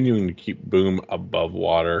 continuing to keep Boom above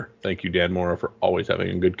water. Thank you, Dan Mora, for always having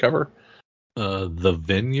a good cover. The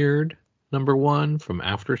Vineyard #1 from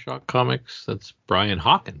Aftershock Comics. That's Brian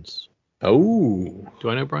Hawkins. Oh. Do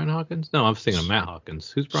I know Brian Hawkins? No, I'm thinking of Matt Hawkins.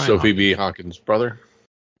 Who's Brian Sophie Hawkins? B. Hawkins' brother.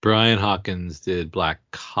 Brian Hawkins did Black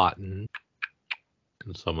Cotton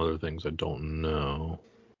and some other things I don't know.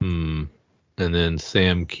 And then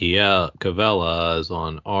Sam Cavella is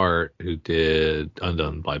on art, who did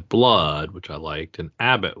Undone by Blood, which I liked, and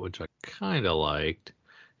Abbott, which I kind of liked,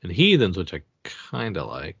 and Heathens, which I kind of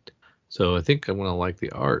liked. So I think I'm going to like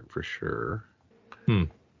the art for sure.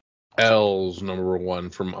 L's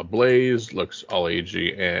 #1 from Ablaze. Looks all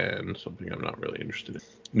agey and something I'm not really interested in.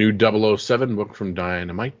 New 007 book from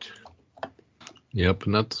Dynamite. Yep,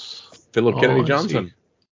 and that's Philip Kennedy I Johnson.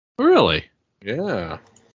 see. Really? Yeah.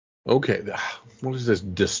 Okay. What is this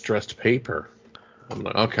distressed paper? I'm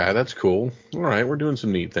like, okay, that's cool. All right, we're doing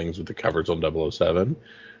some neat things with the covers on 007.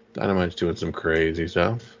 Dynamite's doing some crazy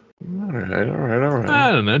stuff. All right.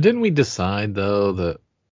 I don't know. Didn't we decide though that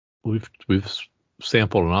we've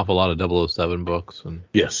sampled an awful lot of 007 books, and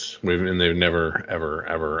Yes, and they've never,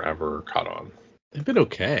 ever caught on. they've been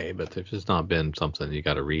okay, but they've just not been something you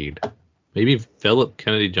got to read. Maybe Philip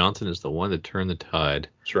Kennedy Johnson is the one that turned the tide.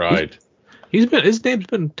 That's right. His name's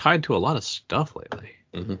been tied to a lot of stuff lately.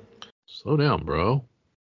 Mm-hmm. Slow down, bro.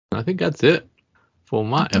 I think that's it for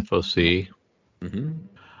my FOC.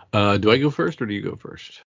 Mm-hmm. Do I go first or do you go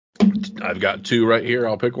first? I've got 2 right here.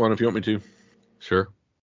 I'll pick one if you want me to. Sure.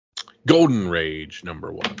 Golden Rage,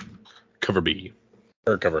 number 1. Cover B.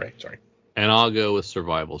 Or cover A, sorry. And I'll go with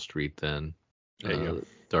Survival Street then. There you go.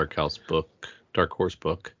 Dark Horse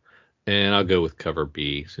book. And I'll go with cover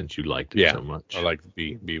B since you liked it so much. I like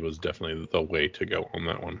B. B was definitely the way to go on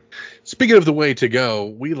that one. Speaking of the way to go,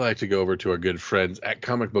 we like to go over to our good friends at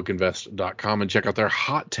comicbookinvest.com and check out their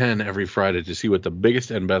Hot 10 every Friday to see what the biggest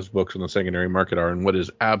and best books on the secondary market are and what is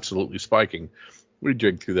absolutely spiking. We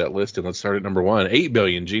dig through that list and let's start at number 1. 8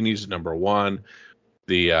 Billion Genies, number 1.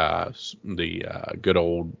 The good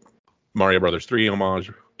old Mario Brothers 3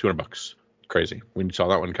 homage, $200. Crazy. We saw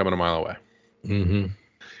that one coming a mile away. Mm-hmm.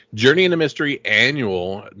 Journey into Mystery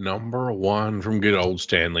Annual, number 1 from good old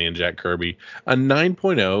Stanley and Jack Kirby. A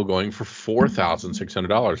 9.0 going for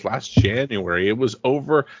 $4,600. Last January, it was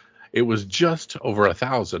just over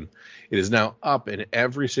 1,000. It is now up in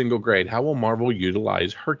every single grade. How will Marvel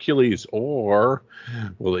utilize Hercules, or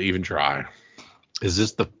will it even try? Is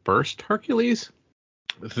this the first Hercules?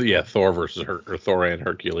 Yeah, Thor versus Thor and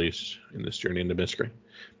Hercules in this Journey into Mystery.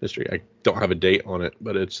 I don't have a date on it,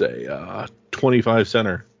 but it's a 25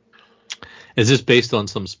 center. Is this based on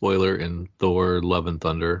some spoiler in Thor: Love and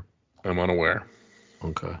Thunder? I'm unaware.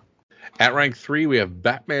 Okay. At rank 3, we have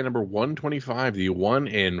Batman number 125, the 1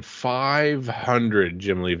 in 500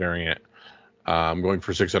 Jim Lee variant. I'm going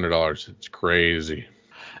for $600. It's crazy.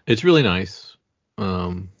 It's really nice.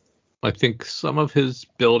 I think some of his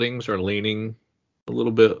buildings are leaning a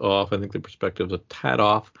little bit off. I think the perspective's a tad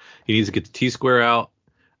off. He needs to get the T-square out.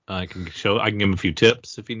 I can give him a few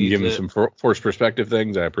tips if he needs. Give him some force perspective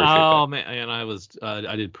things. I appreciate that. Oh man, and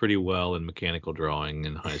I did pretty well in mechanical drawing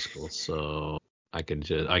in high school, so I can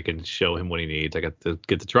show him what he needs. I got to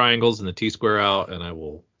get the triangles and the T-square out, and I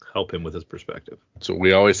will help him with his perspective. So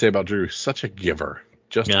we always say about Drew, such a giver,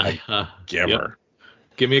 just a giver. Yep.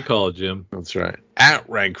 Give me a call, Jim. That's right. At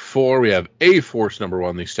rank 4, we have A-Force number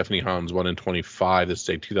 1, the Stephanie Hans 1 in 25. This is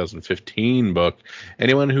a 2015 book.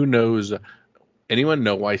 Anyone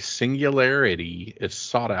know why Singularity is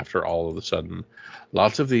sought after all of a sudden?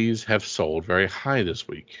 Lots of these have sold very high this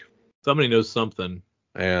week. Somebody knows something.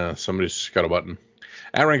 Yeah, somebody's got a button.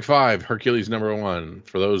 At rank 5, Hercules number 1.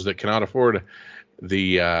 For those that cannot afford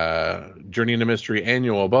the Journey into Mystery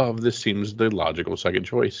Annual above, this seems the logical second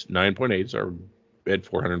choice. 9.8s are at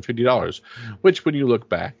 $450, which when you look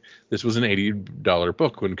back, this was an $80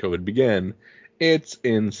 book when COVID began. It's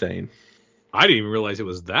insane. I didn't even realize it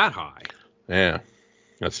was that high. Yeah,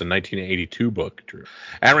 that's a 1982 book, Drew.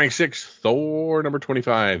 At rank 6, Thor number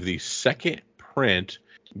 25, the second print,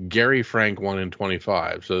 Gary Frank 1 in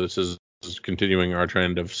 25. So this is continuing our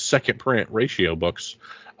trend of second print ratio books.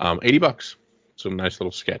 $80. So nice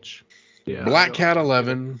little sketch. Yeah. Black Cat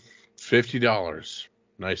 11, $50.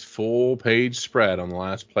 Nice full page spread on the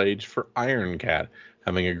last page for Iron Cat.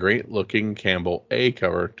 Having a great looking Campbell A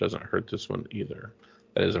cover. Doesn't hurt this one either.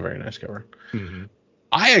 That is a very nice cover. Mm-hmm.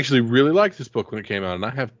 I actually really liked this book when it came out, and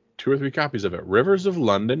I have 2 or 3 copies of it. Rivers of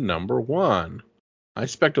London, number 1. I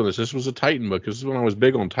spec'd on this. This was a Titan book. This is when I was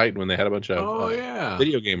big on Titan, when they had a bunch of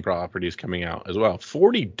video game properties coming out as well.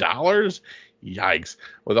 $40? Yikes.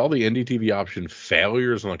 With all the indie TV option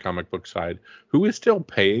failures on the comic book side, who is still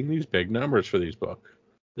paying these big numbers for these books?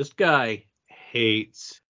 This guy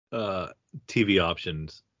hates TV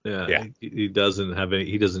options. Yeah. He doesn't have any.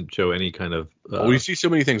 He doesn't show any kind of. We see so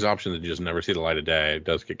many things options that you just never see the light of day. It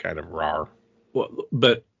does get kind of raw. Well,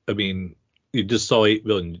 but I mean, you just saw 8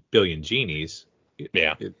 billion genies.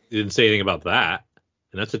 Yeah. It didn't say anything about that,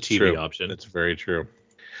 and that's a TV option. That's very true.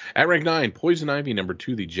 At rank 9, Poison Ivy number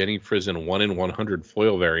 2, the Jenny Frison 1 in 100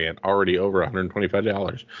 foil variant, already over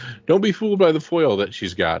 $125. Don't be fooled by the foil that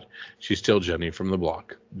she's got. She's still Jenny from the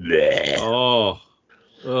block. Blech. Oh,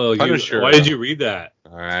 Punisher, why did you read that?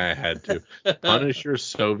 I had to. Punisher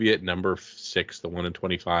Soviet number 6, the 1 in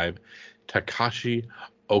 25, Takashi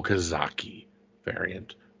Okazaki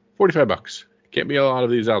variant, $45. Can't be a lot of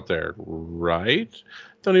these out there, right?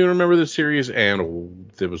 Don't even remember the series, and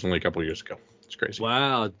it was only a couple years ago. It's crazy.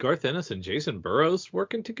 Wow, Garth Ennis and Jason Burrows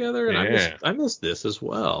working together, and I missed this as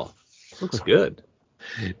well. Looks good.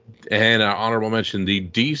 And honorable mention, the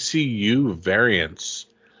DCU variants.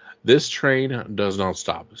 This train does not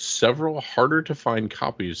stop. Several harder to find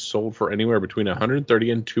copies sold for anywhere between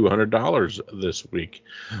 $130 and $200 this week.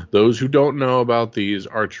 Those who don't know about these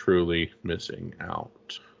are truly missing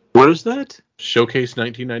out. What is that? Showcase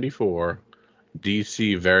 1994.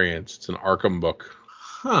 DC variants. It's an Arkham book.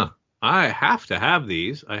 Huh. I have to have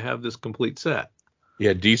these. I have this complete set.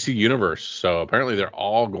 Yeah, DC Universe. So apparently they're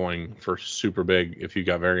all going for super big if you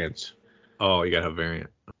got variants. Oh, you gotta have variant.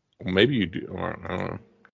 Well, maybe you do. Or, I don't know.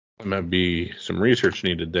 There might be some research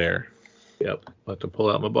needed there. Yep. I'll have to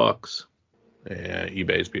pull out my box. Yeah,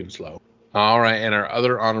 eBay's being slow. All right, and our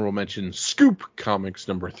other honorable mention, Scoop Comics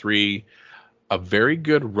 #3. A very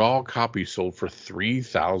good raw copy sold for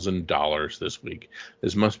 $3,000 this week.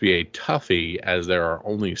 This must be a toughie, as there are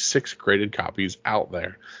only 6 graded copies out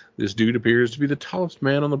there. This dude appears to be the tallest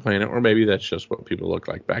man on the planet, or maybe that's just what people looked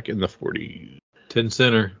like back in the 40s. 10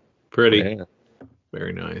 center. Pretty. Yeah.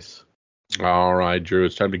 Very nice. All right, Drew,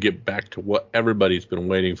 it's time to get back to what everybody's been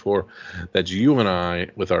waiting for. That's you and I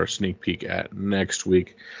with our sneak peek at next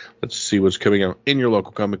week. Let's see what's coming out in your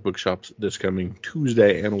local comic book shops this coming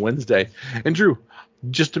Tuesday and Wednesday. And Drew,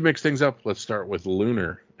 just to mix things up, let's start with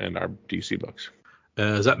Lunar and our DC books.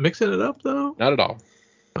 Is that mixing it up, though? Not at all.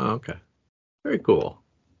 Oh, okay. Very cool.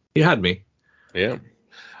 You had me. Yeah.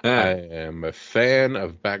 I am a fan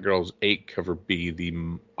of Batgirl's 8 cover B,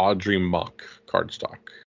 the Audrey Mock cardstock.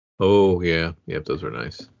 Oh, yeah. Yep, those are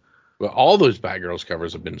nice. But all those Batgirls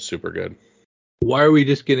covers have been super good. Why are we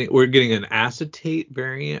just we're getting an acetate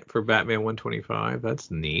variant for Batman 125?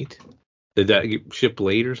 That's neat. Did that get shipped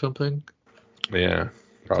late or something? Yeah,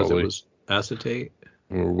 Because probably. it was acetate?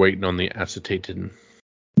 We're waiting on the acetated.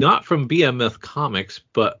 Not from BMF Comics,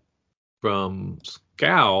 but from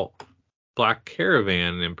Scout, Black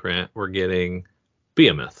Caravan imprint, we're getting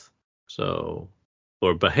Behemoth. So,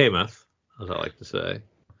 or Behemoth, as I like to say.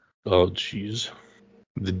 Oh, jeez.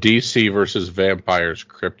 The DC versus Vampires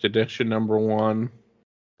Crypt Edition #1.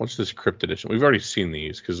 What's this Crypt Edition? We've already seen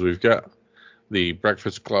these because we've got the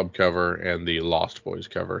Breakfast Club cover and the Lost Boys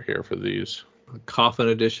cover here for these. A Coffin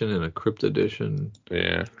Edition and a Crypt Edition.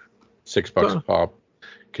 Yeah. $6 a pop.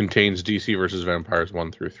 Contains DC versus Vampires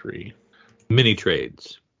 1 through 3. Mini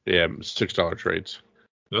trades. Yeah, $6 trades.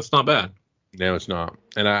 That's not bad. No, it's not.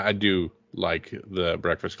 And I do like the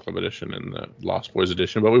Breakfast Club edition and the Lost Boys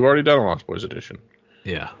edition, but we've already done a Lost Boys edition.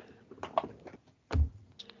 Yeah.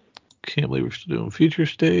 Can't believe we're still doing Future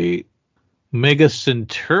State. Mega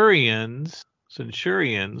Centurions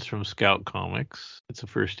from Scout Comics. It's the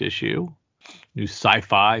first issue. New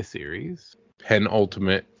sci-fi series.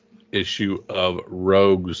 Penultimate issue of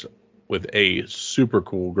Rogues with a super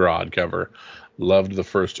cool Grodd cover. Loved the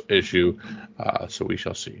first issue, so we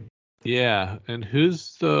shall see. Yeah, and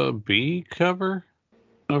who's the B cover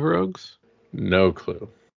of Rogues? No clue.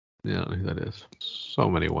 Yeah, I don't know who that is. So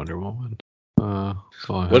many Wonder Woman.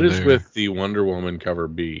 What is with the Wonder Woman cover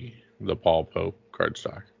B, the Paul Pope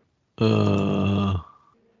cardstock?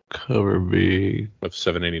 Cover B of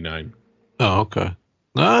 $7.89. Oh, okay.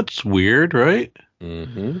 That's weird, right?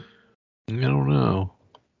 Mm-hmm. I don't know.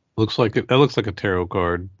 Looks like it. That looks like a tarot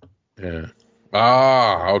card. Yeah.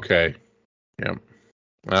 Ah, okay. Yep.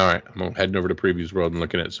 All right. I'm heading over to Previews World and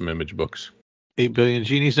looking at some image books. 8 Billion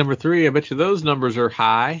Genies #3. I bet you those numbers are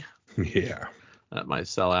high. Yeah. That might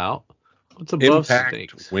sell out. What's above Impact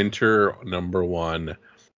Snakes? Winter #1.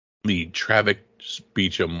 The Travis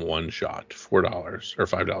Beecham one shot. $4 or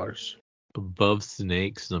 $5. Above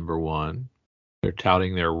Snakes #1. They're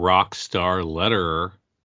touting their rock star letterer,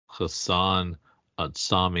 Hassan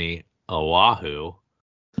Atsami Oahu.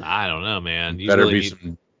 I don't know, man. You Better really be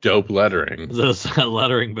some dope lettering. This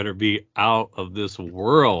lettering better be out of this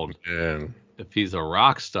world. Yeah. If he's a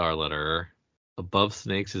rock star letterer. Above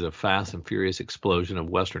Snakes is a fast and furious explosion of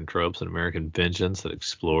Western tropes and American vengeance that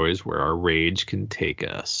explores where our rage can take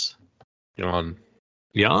us. Yawn.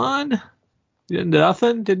 Yawn?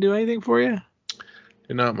 Nothing? Didn't do anything for you?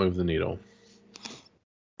 Did not move the needle.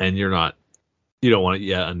 And you don't want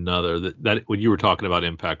yet another, that when you were talking about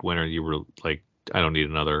Impact Winter, you were like, I don't need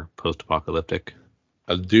another post-apocalyptic.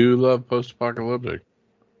 I do love post-apocalyptic.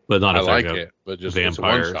 But not I if like they're it, but just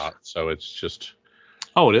vampires. it's a one-shot, so it's just...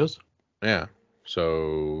 Oh, it is? Yeah.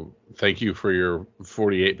 So thank you for your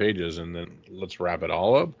 48 pages, and then let's wrap it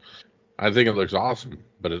all up. I think it looks awesome,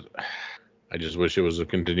 but I just wish it was a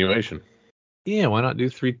continuation. Yeah, why not do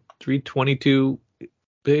 322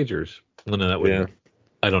 pagers? Well, no, that would. Yeah.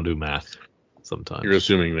 I don't do math sometimes. You're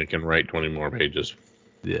assuming they can write 20 more pages.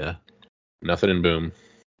 Yeah. Nothing in Boom.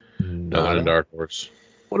 Nothing in Dark Horse.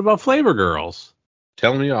 What about Flavor Girls?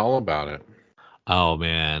 Tell me all about it. Oh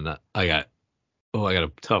man, I got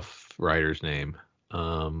a tough writer's name.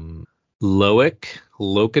 Locatelli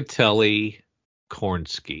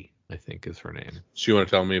Kornsky, I think is her name. So you want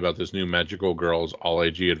to tell me about this new Magical Girls All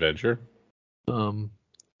AG adventure?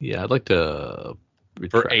 Yeah, I'd like to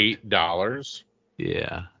For $8.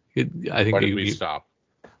 Yeah, I think Why did we stop?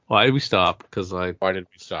 Why did we stop? Because Why did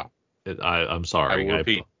we stop? I'm I sorry. will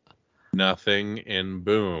repeat. Nothing in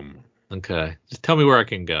Boom. Okay. Just tell me where I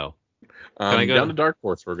can go. Can I go Down to Dark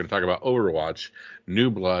Horse, we're going to talk about Overwatch, New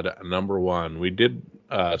Blood #1. We did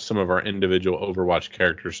some of our individual Overwatch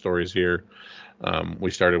character stories here.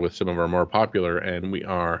 We started with some of our more popular, and we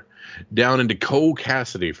are down into Cole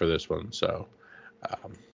Cassidy for this one. So,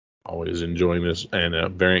 always enjoying this, and a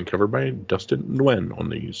variant cover by Dustin Nguyen on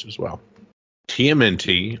these as well.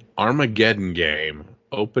 TMNT Armageddon Game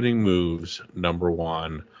opening moves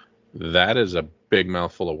 #1. That is a big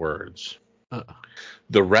mouthful of words.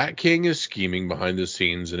 The Rat King is scheming behind the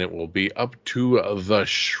scenes, and it will be up to the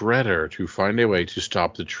Shredder to find a way to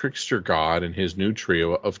stop the Trickster God and his new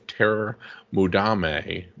trio of Terror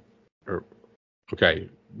Mudame.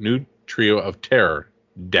 New trio of Terror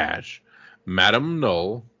Dash, Madam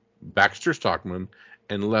Null, Baxter Stockman,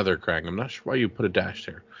 and Leatherkrang. I'm not sure why you put a dash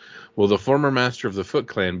there. Will the former master of the Foot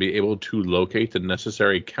Clan be able to locate the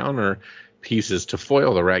necessary counter pieces to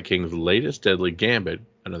foil the Rat King's latest deadly gambit,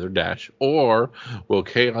 another dash, or will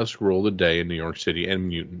chaos rule the day in New York City and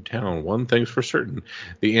Mutant Town? One thing's for certain,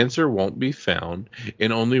 the answer won't be found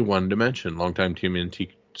in only one dimension. Longtime TMNT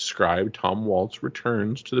scribe Tom Waltz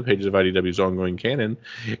returns to the pages of IDW's ongoing canon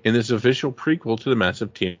in this official prequel to the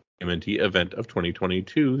massive TMNT event of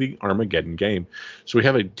 2022, the Armageddon Game. So we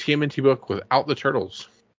have a TMNT book without the turtles.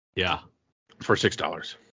 Yeah. For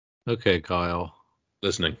 $6. Okay, Kyle.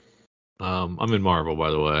 Listening. I'm in Marvel,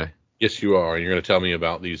 by the way. Yes, you are. And you're going to tell me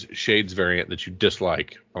about these Shades variant that you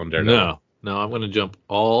dislike on Daredevil. No, I'm going to jump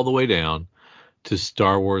all the way down to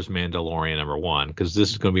Star Wars Mandalorian #1 because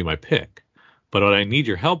this is going to be my pick. But what I need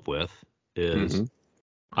your help with is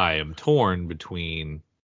I am torn between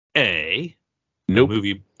a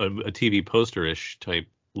movie, a TV poster-ish type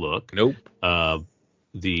look. Nope.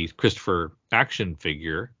 The Christopher action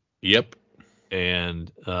figure. Yep.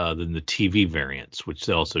 And then the TV variants, which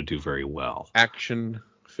they also do very well. Action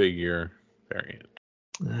figure variant.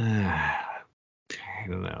 I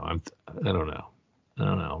don't know. I don't know.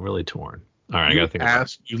 I'm really torn. All right, I gotta think.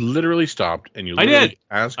 You literally stopped and you literally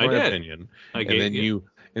asked my opinion, and then you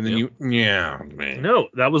man. No,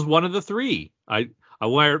 that was one of the three. I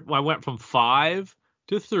went from 5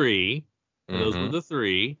 to 3. Those were the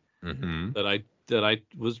 3 that I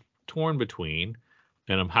was torn between.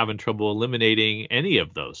 And I'm having trouble eliminating any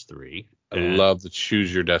of those 3. I love the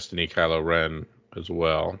Choose Your Destiny Kylo Ren as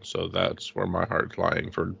well. So that's where my heart's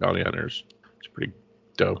lying for Bounty Hunters. It's pretty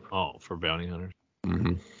dope. Oh, for Bounty Hunters.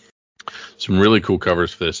 Some really cool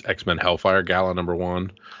covers for this X-Men Hellfire Gala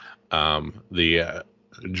 #1. The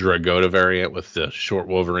Dragota variant with the short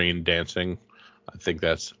Wolverine dancing. I think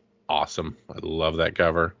that's awesome. I love that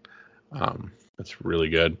cover. That's really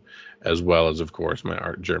good. As well as, of course, my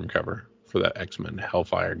Art Germ cover for that X-Men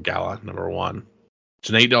Hellfire Gala #1. It's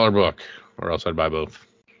an $8 book, or else I'd buy both.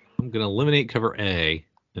 I'm going to eliminate cover A,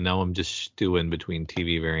 and now I'm just stewing between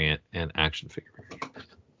TV variant and action figure variant.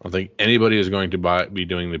 I don't think anybody is going to be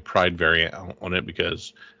doing the Pride variant on it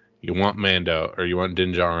because you want Mando or you want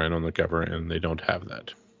Din Djarin on the cover, and they don't have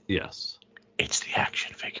that. Yes. It's the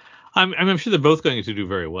action figure. I'm sure they're both going to do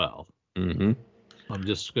very well. I'm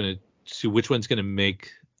just going to see which one's going to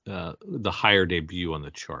make the higher debut on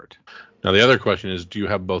the chart. Now, the other question is, do you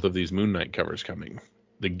have both of these Moon Knight covers coming?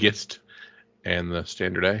 The Gist and the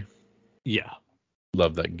Standard A? Yeah.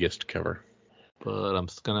 Love that Gist cover. But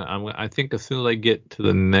I think as soon as I get to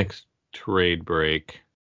the next trade break,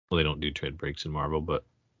 well, they don't do trade breaks in Marvel, but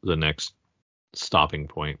the next stopping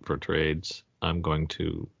point for trades, I'm going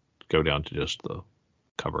to go down to just the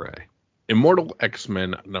cover A. Immortal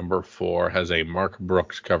X-Men #4 has a Mark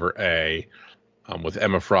Brooks cover A. With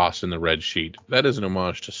Emma Frost in the red sheet. That is an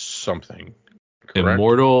homage to something. Correct?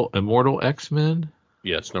 Immortal X-Men?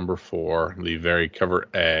 Yes, #4. The very cover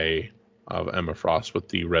A of Emma Frost with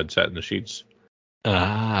the red satin sheets.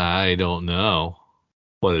 I don't know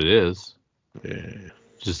what it is. Yeah.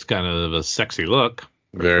 Just kind of a sexy look.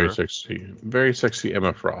 Very sexy. Very sexy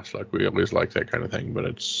Emma Frost. Like, we always like that kind of thing, but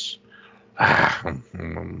it's...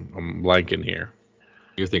 I'm blanking here.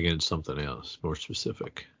 You're thinking it's something else, more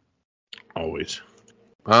specific. Always.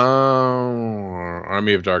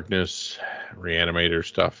 Army of Darkness, Reanimator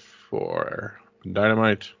stuff for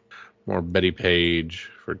Dynamite. More Betty Page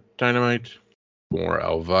for Dynamite. More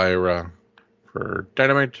Elvira for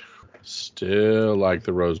Dynamite. Still like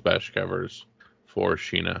the Rose Bash covers for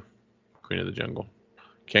Sheena, Queen of the Jungle.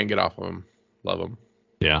 Can't get off of them. Love them.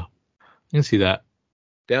 Yeah, I can see that.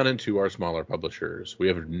 Down into our smaller publishers, we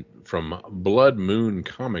have from Blood Moon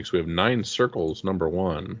Comics, we have 9 Circles,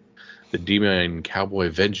 #1. The demon cowboy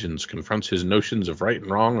Vengeance confronts his notions of right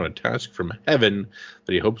and wrong on a task from heaven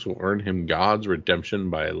that he hopes will earn him God's redemption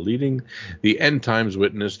by leading the end times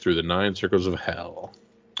witness through the 9 circles of hell.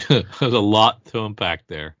 There's a lot to unpack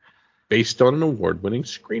there. Based on an award-winning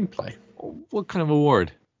screenplay. What kind of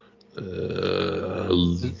award? It's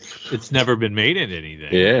never been made in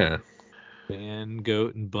anything. Yeah. Van,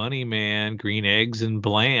 Goat, and Bunny Man, Green Eggs and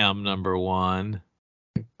Blam, #1.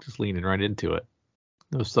 Just leaning right into it.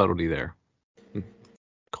 No subtlety there.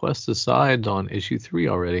 Quest aside on issue 3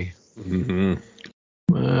 already. Mm-hmm.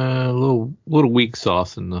 A little weak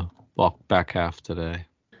sauce in the back half today.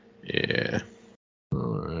 Yeah.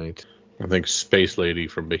 All right. I think Space Lady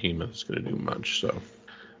from Behemoth is going to do much. So,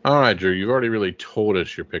 all right, Drew, you've already really told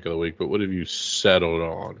us your pick of the week, but what have you settled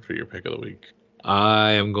on for your pick of the week?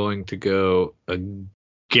 I am going to go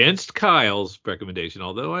against Kyle's recommendation,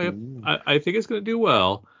 although I think it's going to do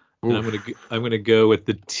well. And I'm going to go with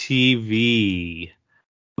the TV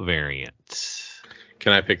variant.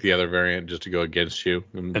 Can I pick the other variant just to go against you?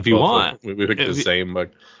 If you want. We picked the same,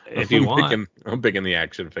 but if you want. I'm picking the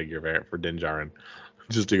action figure variant for Din Djarin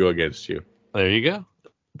just to go against you. There you go.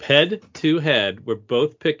 Head to head, we're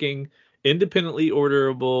both picking independently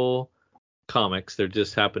orderable comics. They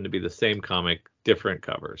just happen to be the same comic, different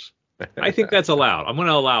covers. I think that's allowed. I'm going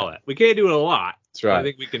to allow it. We can't do it a lot. That's right. I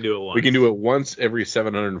think we can do it once. We can do it once every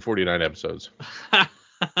 749 episodes.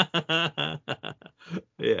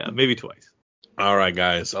 Yeah, maybe twice. All right,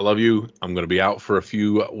 guys. I love you. I'm going to be out for a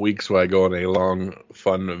few weeks while I go on a long,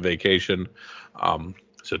 fun vacation.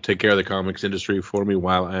 So take care of the comics industry for me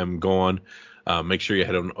while I'm gone. Make sure you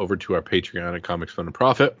head on over to our Patreon at Comics Fun and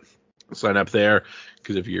Profit. Sign up there,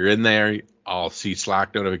 because if you're in there, I'll see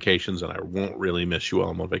Slack notifications, and I won't really miss you while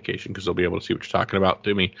I'm on vacation, because I'll be able to see what you're talking about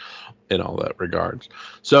to me in all that regards.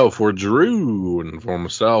 So for Drew and for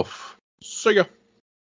myself, see ya.